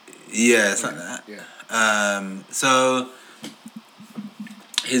 Yeah, something like that. Yeah. So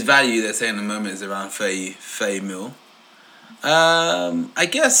his value, they're saying at the moment, is around 30 mil. I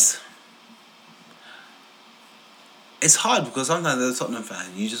guess it's hard because sometimes as a Tottenham fan,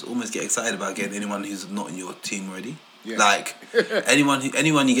 you just almost get excited about getting anyone who's not in your team already. Yeah. Like anyone you get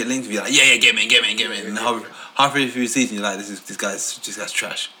linked with, you're like, yeah, get me. And halfway through the season, you're like, this guy's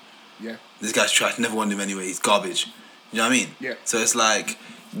trash. Yeah. This guy's trash. Never wanted him anyway. He's garbage. You know what I mean? Yeah. So it's like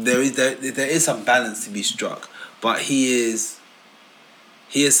there is some balance to be struck, but he is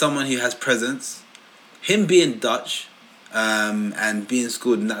someone who has presence. Him being Dutch, and being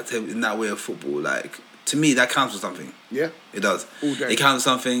schooled in that way of football, like, to me, that counts for something. Yeah. It does. All day. It counts for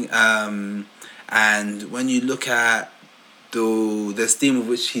something. And when you look at the esteem with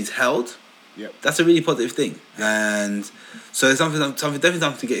which he's held, Yep. that's a really positive thing. And so it's definitely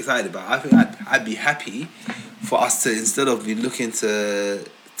something to get excited about. I think I'd be happy for us to, instead of be looking to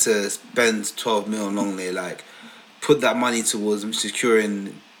spend 12 mil on Longley, like, put that money towards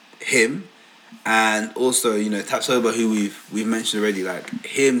securing him. And also, you know, Tapsoba, who we've mentioned already, like,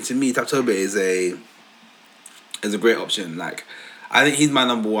 him, to me, Tapsoba is a great option. Like, I think he's my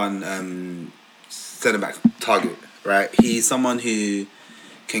number one centre back target, right? He's someone who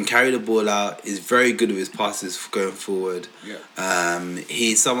can carry the ball out, is very good with his passes going forward. Yeah.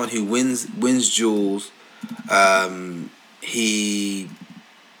 He's someone who wins duels. I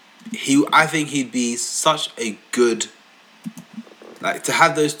think he'd be such a good, like, to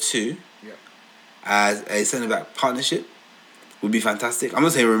have those two as a centre back partnership would be fantastic. I'm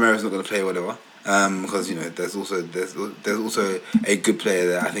not saying Romero's not going to play or whatever, because, you know, there's also a good player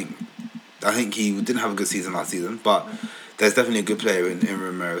there. I think he didn't have a good season last season, but there's definitely a good player in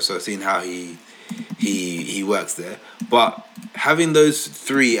Romero. So seeing how he works there, but having those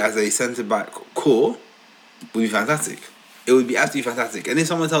three as a centre back core would be fantastic. It would be absolutely fantastic. And if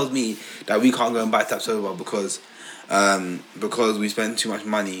someone tells me that we can't go and buy Tapsoba because we spend too much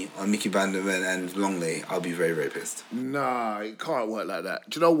money on Mickey van der Ven and Longley, I'll be very, very pissed. Nah, it can't work like that.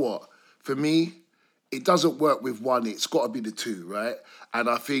 Do you know what? For me, it doesn't work with one. It's got to be the two, right? And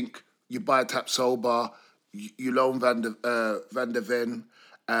I think you buy Tapsoba, you loan Van der Ven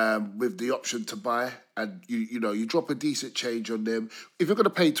with the option to buy, and you drop a decent change on them. If you're going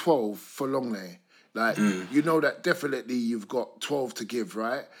to pay 12 for Longley, like, you know that definitely you've got 12 to give,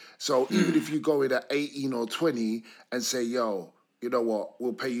 right? So even if you go in at 18 or 20 and say, yo, you know what,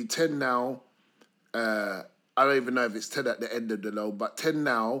 we'll pay you 10 now. I don't even know if it's 10 at the end of the loan, but 10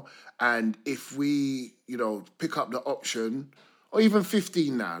 now. And if we, pick up the option, or even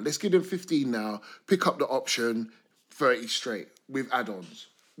 15 now, let's give them 15 now, pick up the option, 30 straight with add-ons.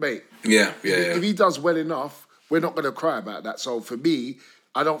 Mate, if he does well enough, we're not going to cry about that. So for me,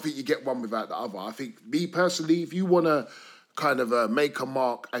 I don't think you get one without the other. I think, me personally, if you want to kind of make a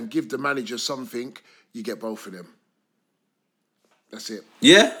mark and give the manager something, you get both of them. That's it.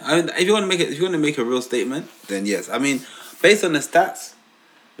 Yeah, I mean, if you want to make a real statement, then yes. I mean, based on the stats,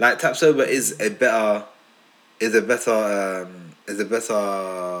 like, Tapsoba is a better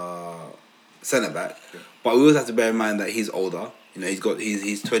centre back, but we always have to bear in mind that he's older. You know,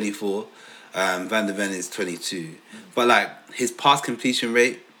 he's 24. Van der Ven is 22, but, like, his pass completion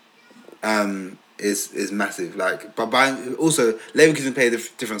rate is massive. Like, but also Levy can play a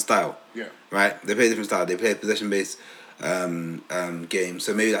different style. Yeah. Right. They play a different style. They play a possession based game.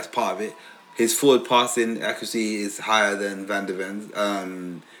 So maybe that's part of it. His forward passing accuracy is higher than Van der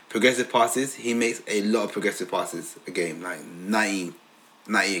Ven's. Progressive passes, he makes a lot of progressive passes a game, like 90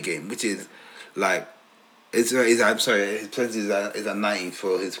 a game, which is, like, I'm sorry, his percentage is at 90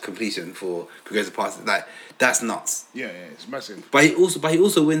 for his completion for progressive passes. Like, that's nuts. Yeah, it's massive. But he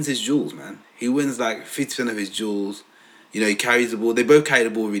also wins his duels, man. He wins like 50% of his duels. You know, he carries the ball. They both carry the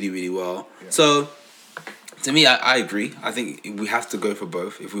ball really, really well. Yeah. So, to me, I agree. I think we have to go for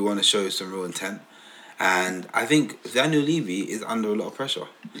both if we want to show some real intent. And I think Daniel Levy is under a lot of pressure.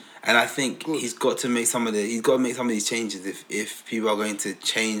 And I think he's got to make some of these changes if people are going to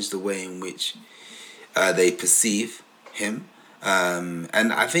change the way in which they perceive him. And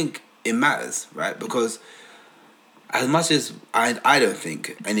I think it matters, right? Because as much as I don't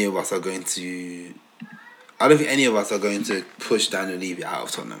think any of us are going to push Daniel Levy out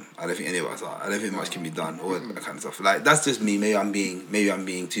of Tottenham. I don't think any of us are. I don't think much can be done, or that kind of stuff. Like, that's just me. Maybe I'm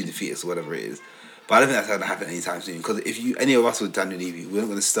being too defeatist or whatever it is. But I don't think that's going to happen anytime soon. Because if any of us with Daniel Levy, we're not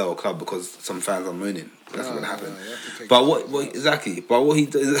going to sell a club because some fans are moaning. That's not going to happen. But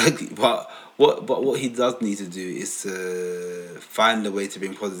what he does need to do is to find a way to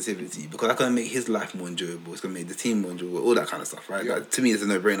bring positivity, because that's going to make his life more enjoyable. It's going to make the team more enjoyable. All that kind of stuff, right? Yeah. Like, to me, it's a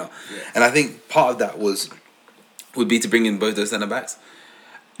no-brainer. Yeah. And I think part of that would be to bring in both those centre backs.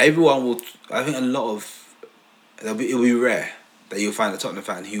 It will be rare that you'll find a Tottenham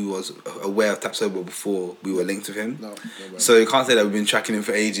fan who was aware of Tapsoba before we were linked with him. No so you can't say that we've been tracking him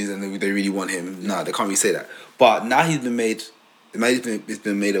for ages and they really want him. Yeah. No, they can't really say that. But now he's been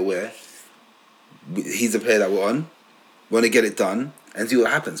made aware. He's the player that we're on. We want to get it done and see what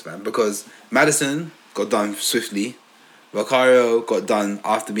happens, man. Because Maddison got done swiftly. Vicario got done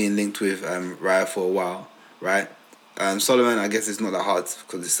after being linked with Raya for a while, right? Solomon, I guess it's not that hard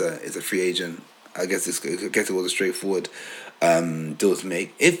because it's a free agent. I guess it was a straightforward deal to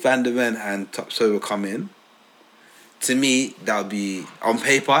make. If Van der Ven and Tapsoba come in, to me, that would be, on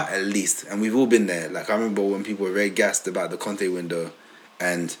paper, at least. And we've all been there. Like, I remember when people were very gassed about the Conte window.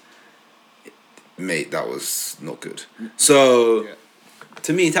 And, mate, that was not good. So,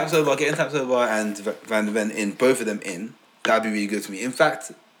 to me, getting Tapsoba and Van der Ven in, both of them in, that would be really good to me. In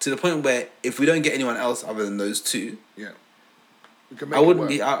fact, to the point where if we don't get anyone else other than those two... We can make I wouldn't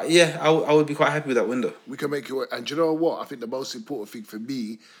be. I would be quite happy with that window. We can make it work. And do you know what? I think the most important thing for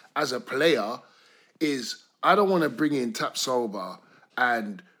me as a player is I don't want to bring in Tapsoba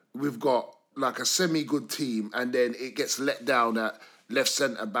and we've got like a semi-good team and then it gets let down at left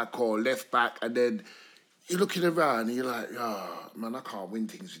centre back or left back and then you're looking around and you're like, man, I can't win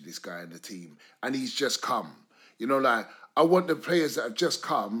things with this guy in the team. And he's just come. You know, like, I want the players that have just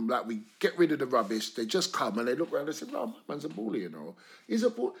come, like we get rid of the rubbish, they just come and they look around and say, no, my man's a baller, you know. He's a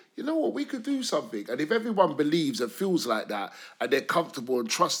ball. You know what, we could do something. And if everyone believes and feels like that and they're comfortable and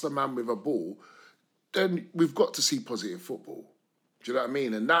trust the man with a ball, then we've got to see positive football. Do you know what I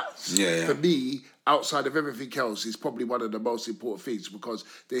mean? And that's, for me, outside of everything else, is probably one of the most important things because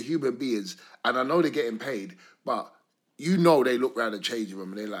they're human beings and I know they're getting paid, but you know they look around the changing room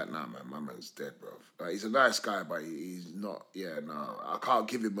and they're like, nah, man, my man's dead, bro. Like, he's a nice guy, but he's not, I can't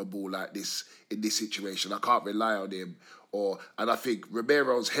give him a ball like this in this situation. I can't rely on him. And I think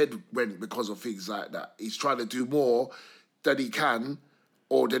Romero's head went because of things like that. He's trying to do more than he can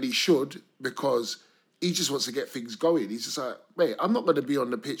or than he should because he just wants to get things going. He's just like, mate, I'm not going to be on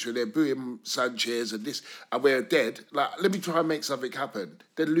the pitch where they're booing Sanchez and this, and we're dead. Like, let me try and make something happen.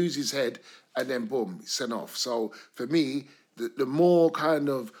 Then lose his head, and then boom, he's sent off. So for me, the more kind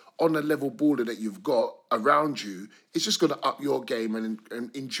of on the level baller that you've got around you, it's just going to up your game and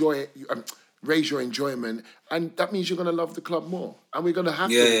enjoy it, raise your enjoyment, and that means you're going to love the club more. And we're going to have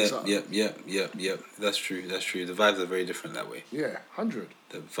to. Yeah. That's true. The vibes are very different that way. Yeah, 100.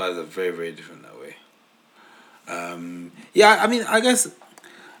 The vibes are very, very different that way. I mean, I guess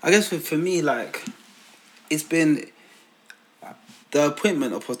for me, like, it's been the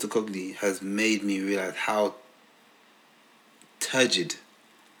appointment of Postecoglou has made me realize how turgid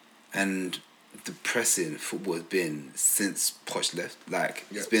and depressing football has been since Poch left. Like,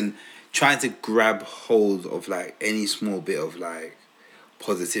 it's been trying to grab hold of like any small bit of like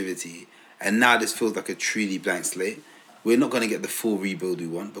positivity, and now this feels like a truly blank slate. We're not going to get the full rebuild we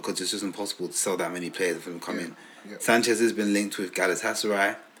want because it's just impossible to sell that many players for them to come in. Yeah. Sanchez has been linked with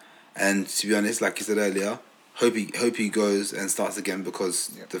Galatasaray, and to be honest, like you said earlier, hope he goes and starts again because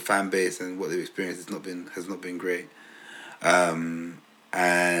the fan base and what they've experienced has not been great.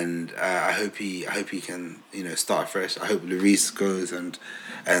 And I hope he can start fresh. I hope Lloris goes and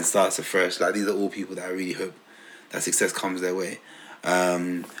starts afresh. Like, these are all people that I really hope that success comes their way.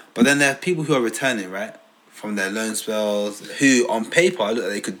 But then there are people who are returning, right, from their loan spells, who on paper look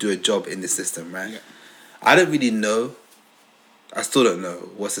like they could do a job in the system, right? Yeah. I don't really know. I still don't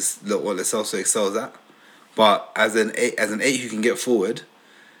know what Lo Celso excels at. But as an eight who can get forward,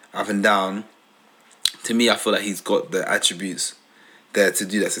 up and down, to me, I feel like he's got the attributes there to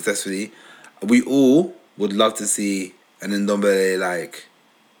do that successfully. We all would love to see an Ndombele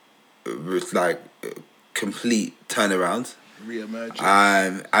complete turnaround. Re-emerging.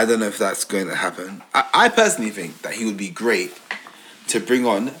 I don't know if that's going to happen. I personally think that he would be great to bring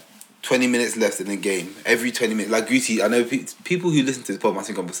on 20 minutes left in the game, every 20 minutes. Like Guti, I know people who listen to this podcast must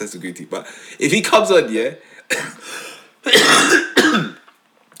think I'm obsessed with Guti, but if he comes on,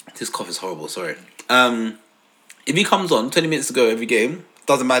 this cough is horrible, sorry. If he comes on 20 minutes to go every game,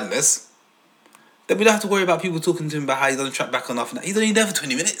 does a madness, then we don't have to worry about people talking to him about how he doesn't track back enough. He's only there for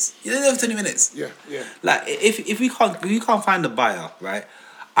 20 minutes. He's only there for 20 minutes. Yeah. Like, if we can't find a buyer, right,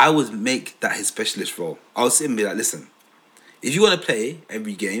 I would make that his specialist role. I would sit and be like, listen, if you want to play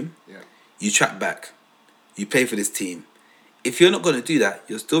every game, you track back. You play for this team. If you're not going to do that,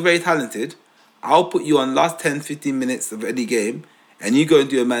 you're still very talented. I'll put you on last 10, 15 minutes of any game, and you go and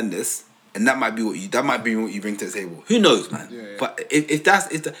do a madness, and that might be what you bring to the table. Who knows, man? Yeah. But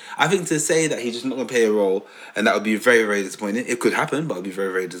I think to say that he's just not going to play a role, and that would be very, very disappointing. It could happen, but it would be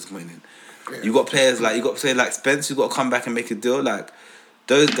very, very disappointing. Yeah. You got players like Spence who got to come back and make a deal. Like,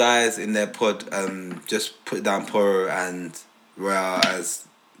 those guys in their pod just put down Porro and Royale as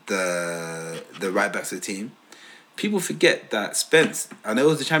the right backs of the team. People forget that Spence, I know it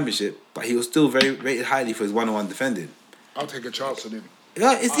was the championship, but he was still very rated highly for his one-on-one defending. I'll take a chance on him.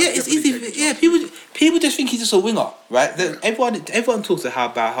 It's easy. Yeah, people just think he's just a winger, right? Yeah. Everyone talks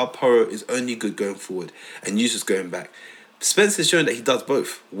about how Porro is only good going forward and useless going back. Spencer's showing that he does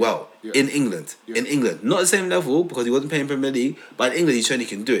both well in England. Yeah. In England, not the same level because he wasn't playing Premier League, but in England he's showing he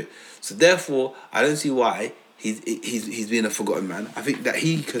can do it. So therefore, I don't see why he's being a forgotten man. I think that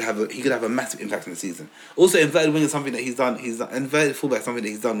he could have a massive impact on the season. Also, inverted wing is something that he's done. Inverted fullback is something that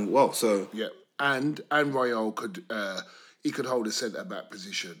he's done well. So yeah, and Royale could hold a centre back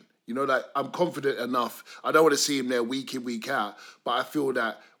position. You know, like I'm confident enough. I don't want to see him there week in, week out, but I feel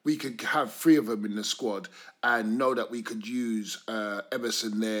that we could have 3 of them in the squad and know that we could use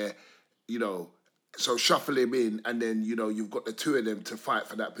Emerson there, you know, so shuffle him in and then, you know, you've got the 2 of them to fight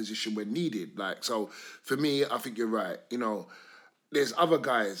for that position when needed. Like, so for me, I think you're right. You know, there's other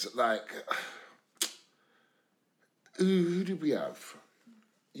guys like, who did we have?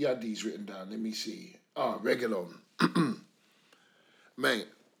 You had these written down. Let me see. Reguilon. Mate.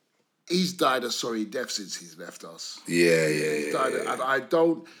 He's died a sorry death since he's left us. Yeah. And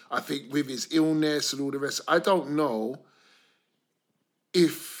I think with his illness and all the rest, I don't know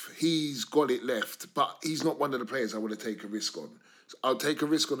if he's got it left, but he's not one of the players I want to take a risk on. So I'll take a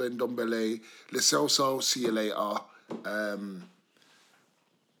risk on Ndombele, Lo Celso, see you later.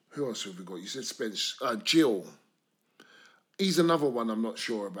 Who else have we got? You said Spence. Jill. He's another one I'm not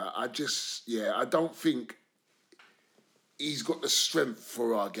sure about. I don't think he's got the strength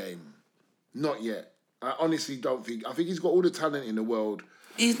for our game. Not yet. I honestly don't think. I think he's got all the talent in the world.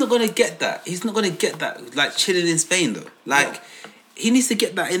 He's not gonna get that. Like chilling in Spain though. Like he needs to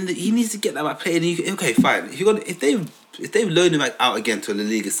get that he needs to get that by playing. Okay, fine. If they've loaned him out again to a La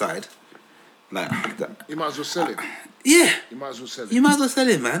Liga side, like that, you might as well sell him. Yeah. You might as well sell him. You might as well sell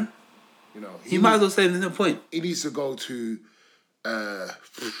him, man. You know. You might as well sell him. There's no point. He needs to go to a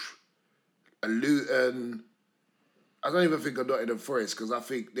Luton. I don't even think of Nottingham Forest because I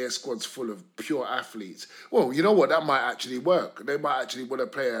think their squad's full of pure athletes. Well, you know what? That might actually work. They might actually want to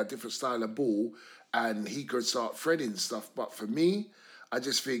play a different style of ball and he could start threading stuff. But for me, I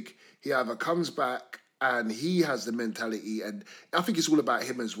just think he either comes back and he has the mentality, and I think it's all about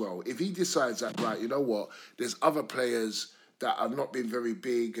him as well. If he decides that, right, you know what, there's other players that have not been very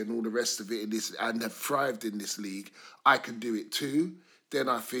big and all the rest of it in this and have thrived in this league, I can do it too. Then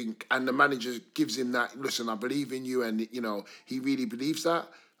I think, and the manager gives him that, listen, I believe in you, and, you know, he really believes that.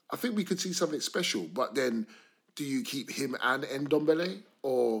 I think we could see something special. But then, do you keep him and Ndombele,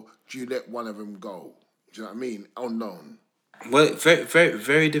 or do you let one of them go? Do you know what I mean? Unknown. Well,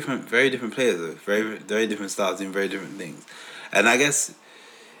 very different players, though. Very, very different styles doing very different things. And I guess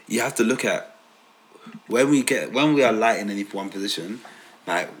you have to look at when we are light in any one position.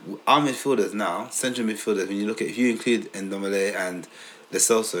 Like our midfielders now, central midfielders. When you look at, if you include Ndombele and Lo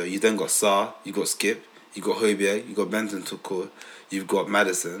Celso, you then got Sarr, you got Skip, you got Højbjerg, you got Benton Tukur, you've got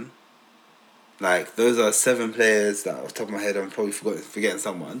Maddison. Like those are 7 players that off the top of my head I'm probably forgetting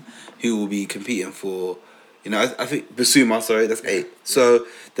someone who will be competing for. You know, I think Basuma, sorry, that's 8. So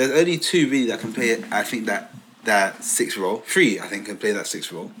there's only 2 really that can play. I think that 6th role. 3 I think can play that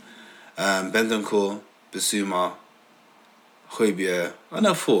 6th role. Bentancur, Basuma, Højbjerg. Oh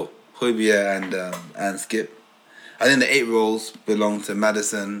no, 4. Højbjerg and Skip. I think the 8 roles belong to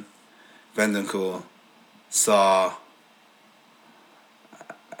Maddison, Bentancur, Sarr,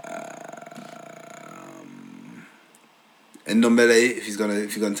 and Ndombele, if you're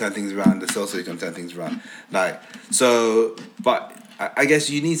gonna turn things around, that's also gonna turn things around. Like so, but I guess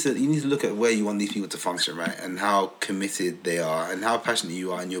you need to look at where you want these people to function, right, and how committed they are, and how passionate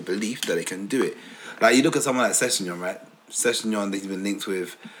you are in your belief that they can do it. Like you look at someone like Sessegnon, right? Sessegnon, he's been linked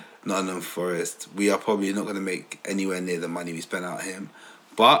with Nottingham Forest. We are probably not going to make anywhere near the money we spent out him.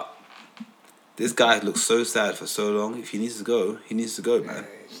 But this guy looks so sad for so long. If he needs to go, he needs to go, man.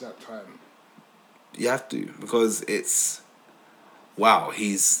 Yeah, it's that time. You have to, because it's... Wow,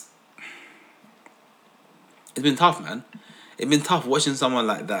 it's been tough, man. It's been tough watching someone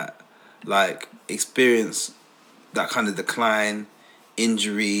like that, like, experience that kind of decline,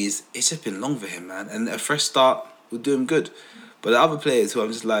 injuries. It's just been long for him, man. And a fresh start would do him good. But the other players who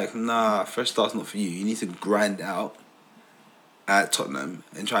I'm just like, nah, fresh start's not for you. You need to grind out at Tottenham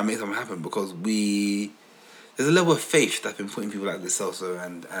and try and make something happen, because there's a level of faith that's been putting people like Lo Celso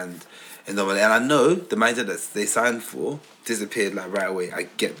and Ndombele. And I know the manager that they signed for disappeared like right away. I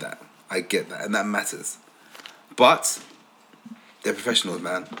get that. And that matters. But they're professionals,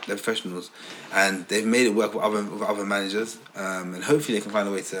 man. They're professionals. And they've made it work with other managers. And hopefully they can find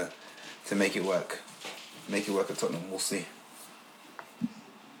a way to make it work. Make it work at Tottenham. We'll see.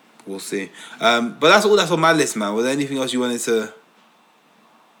 But that's on my list, man. Was there anything else you wanted to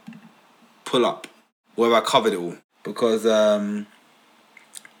pull up? Or have I covered it all? Because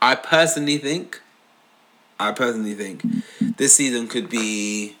I personally think this season could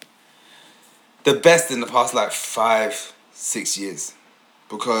be the best in the past like 5, 6 years,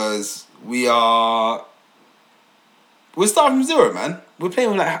 because we're starting from zero, man. We're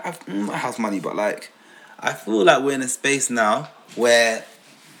playing with like not house money, but like I feel like we're in a space now where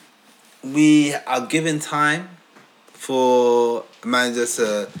we are given time for managers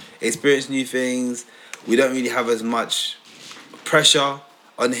to experience new things. We don't really have as much pressure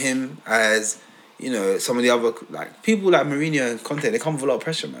on him as, you know, some of the other, like, people like Mourinho and Conte. They come with a lot of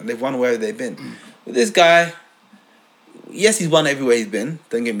pressure, man. They've won wherever they've been. But this guy, yes, he's won everywhere he's been,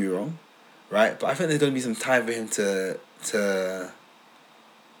 don't get me wrong, right? But I think there's going to be some time for him to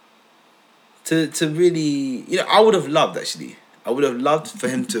really, you know, I would have loved for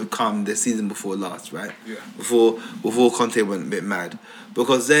him to come the season before last, right? Yeah. Before Conte went a bit mad.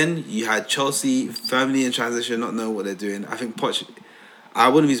 Because then you had Chelsea firmly in transition, not knowing what they're doing. I think Poch, I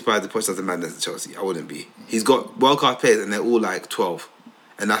wouldn't be surprised if Poch does a madness at Chelsea. I wouldn't be. He's got world-class players and they're all like 12.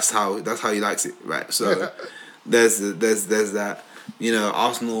 And that's how he likes it, right? So there's that. You know,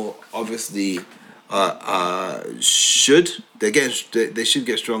 Arsenal obviously they should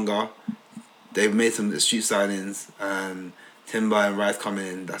get stronger. They've made some astute signings. Timber and Rice coming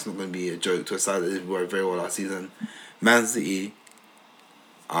in, that's not going to be a joke to a side that did work very well last season. Man City,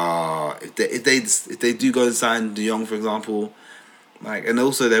 if they do go and sign De Jong, for example, like, and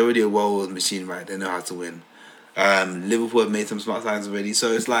also they're already a well-oiled machine, right? They know how to win. Liverpool have made some smart signings already,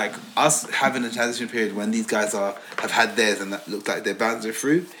 so it's like us having a transition period when these guys have had theirs and that looks like they're bouncing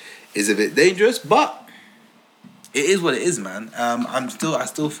through is a bit dangerous, but it is what it is, man. I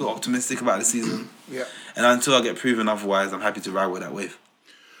still feel optimistic about the season. Yeah. And until I get proven otherwise, I'm happy to ride with that wave.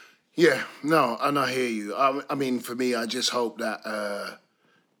 Yeah, no, and I hear you. I mean, for me, I just hope that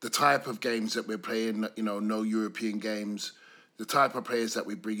the type of games that we're playing, you know, no European games, the type of players that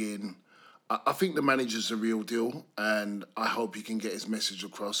we bring in, I think the manager's the real deal, and I hope he can get his message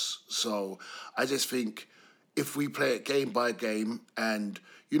across. So I just think if we play it game by game, and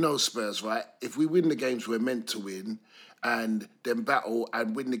you know Spurs, right? If we win the games we're meant to win, and then battle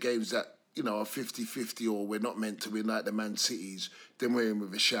and win the games that, you know, are 50-50 or we're not meant to win, like the Man Cities, then we're in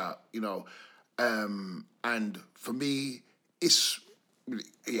with a shout, you know. And for me, it's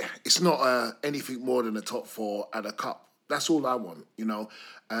not anything more than a top four and a cup. That's all I want, you know.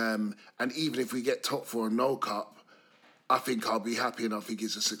 And even if we get top four and no cup, I think I'll be happy, and I think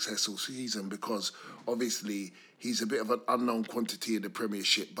it's a successful season, because obviously he's a bit of an unknown quantity in the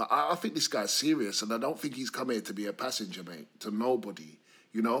Premiership. But I think this guy's serious, and I don't think he's come here to be a passenger, mate, to nobody,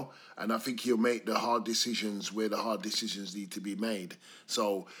 you know? And I think he'll make the hard decisions where the hard decisions need to be made.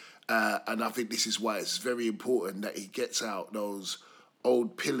 So, and I think this is why it's very important that he gets out those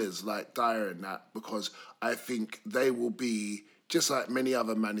old pillars like Dyer and that, because I think they will be, just like many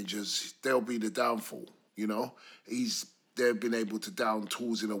other managers, they'll be the downfall, you know? They've been able to down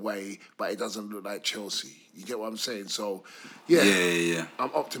tools in a way, but it doesn't look like Chelsea. You get what I'm saying? So, yeah.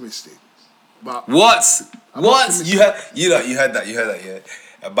 I'm optimistic. But what? You heard that, yeah.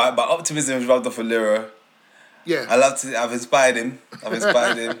 But optimism is rubbed off of Lero. Yeah. I've inspired him.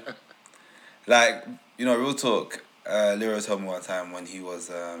 Like, you know, real talk. Lero told me one time when he was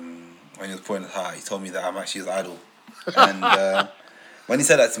pouring his heart, he told me that I'm actually his idol. And when he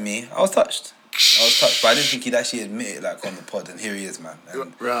said that to me, I was touched, but I didn't think he'd actually admit it, like, on the pod, and here he is, man.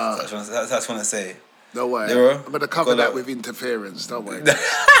 And right. So I just want to say, no way. Lero, I'm going to cover that with interference, don't worry.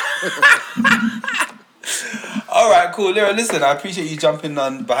 All right, cool. Lero, listen, I appreciate you jumping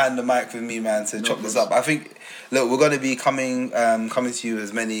on behind the mic with me, man, to chop this up. I think, look, we're going to be coming to you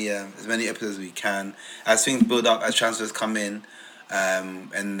as many episodes as we can as things build up, as transfers come in,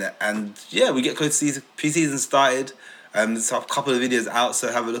 and yeah, we get close to preseason started. There's a couple of videos out, so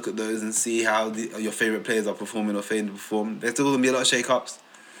have a look at those and see how your favourite players are performing or failing to perform. There's still going to be a lot of shake-ups.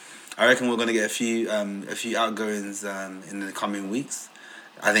 I reckon we're going to get a few outgoings in the coming weeks.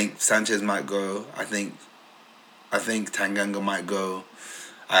 I think Sanchez might go. I think Tanganga might go.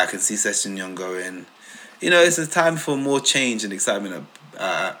 I can see Sessegnon going. You know, it's a time for more change and excitement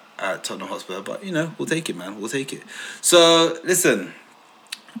at Tottenham Hotspur. But, you know, we'll take it, man. We'll take it. So, listen,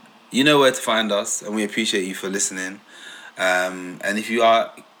 you know where to find us, and we appreciate you for listening. And if you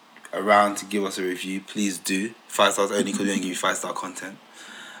are around to give us a review, please do. 5 stars only, because we don't give you 5-star content.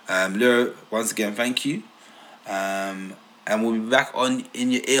 Lero, once again, thank you. And we'll be back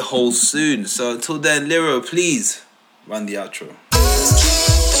in your ear hole soon. So until then, Lero, please run the outro. I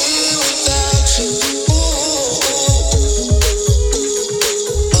can't be without you.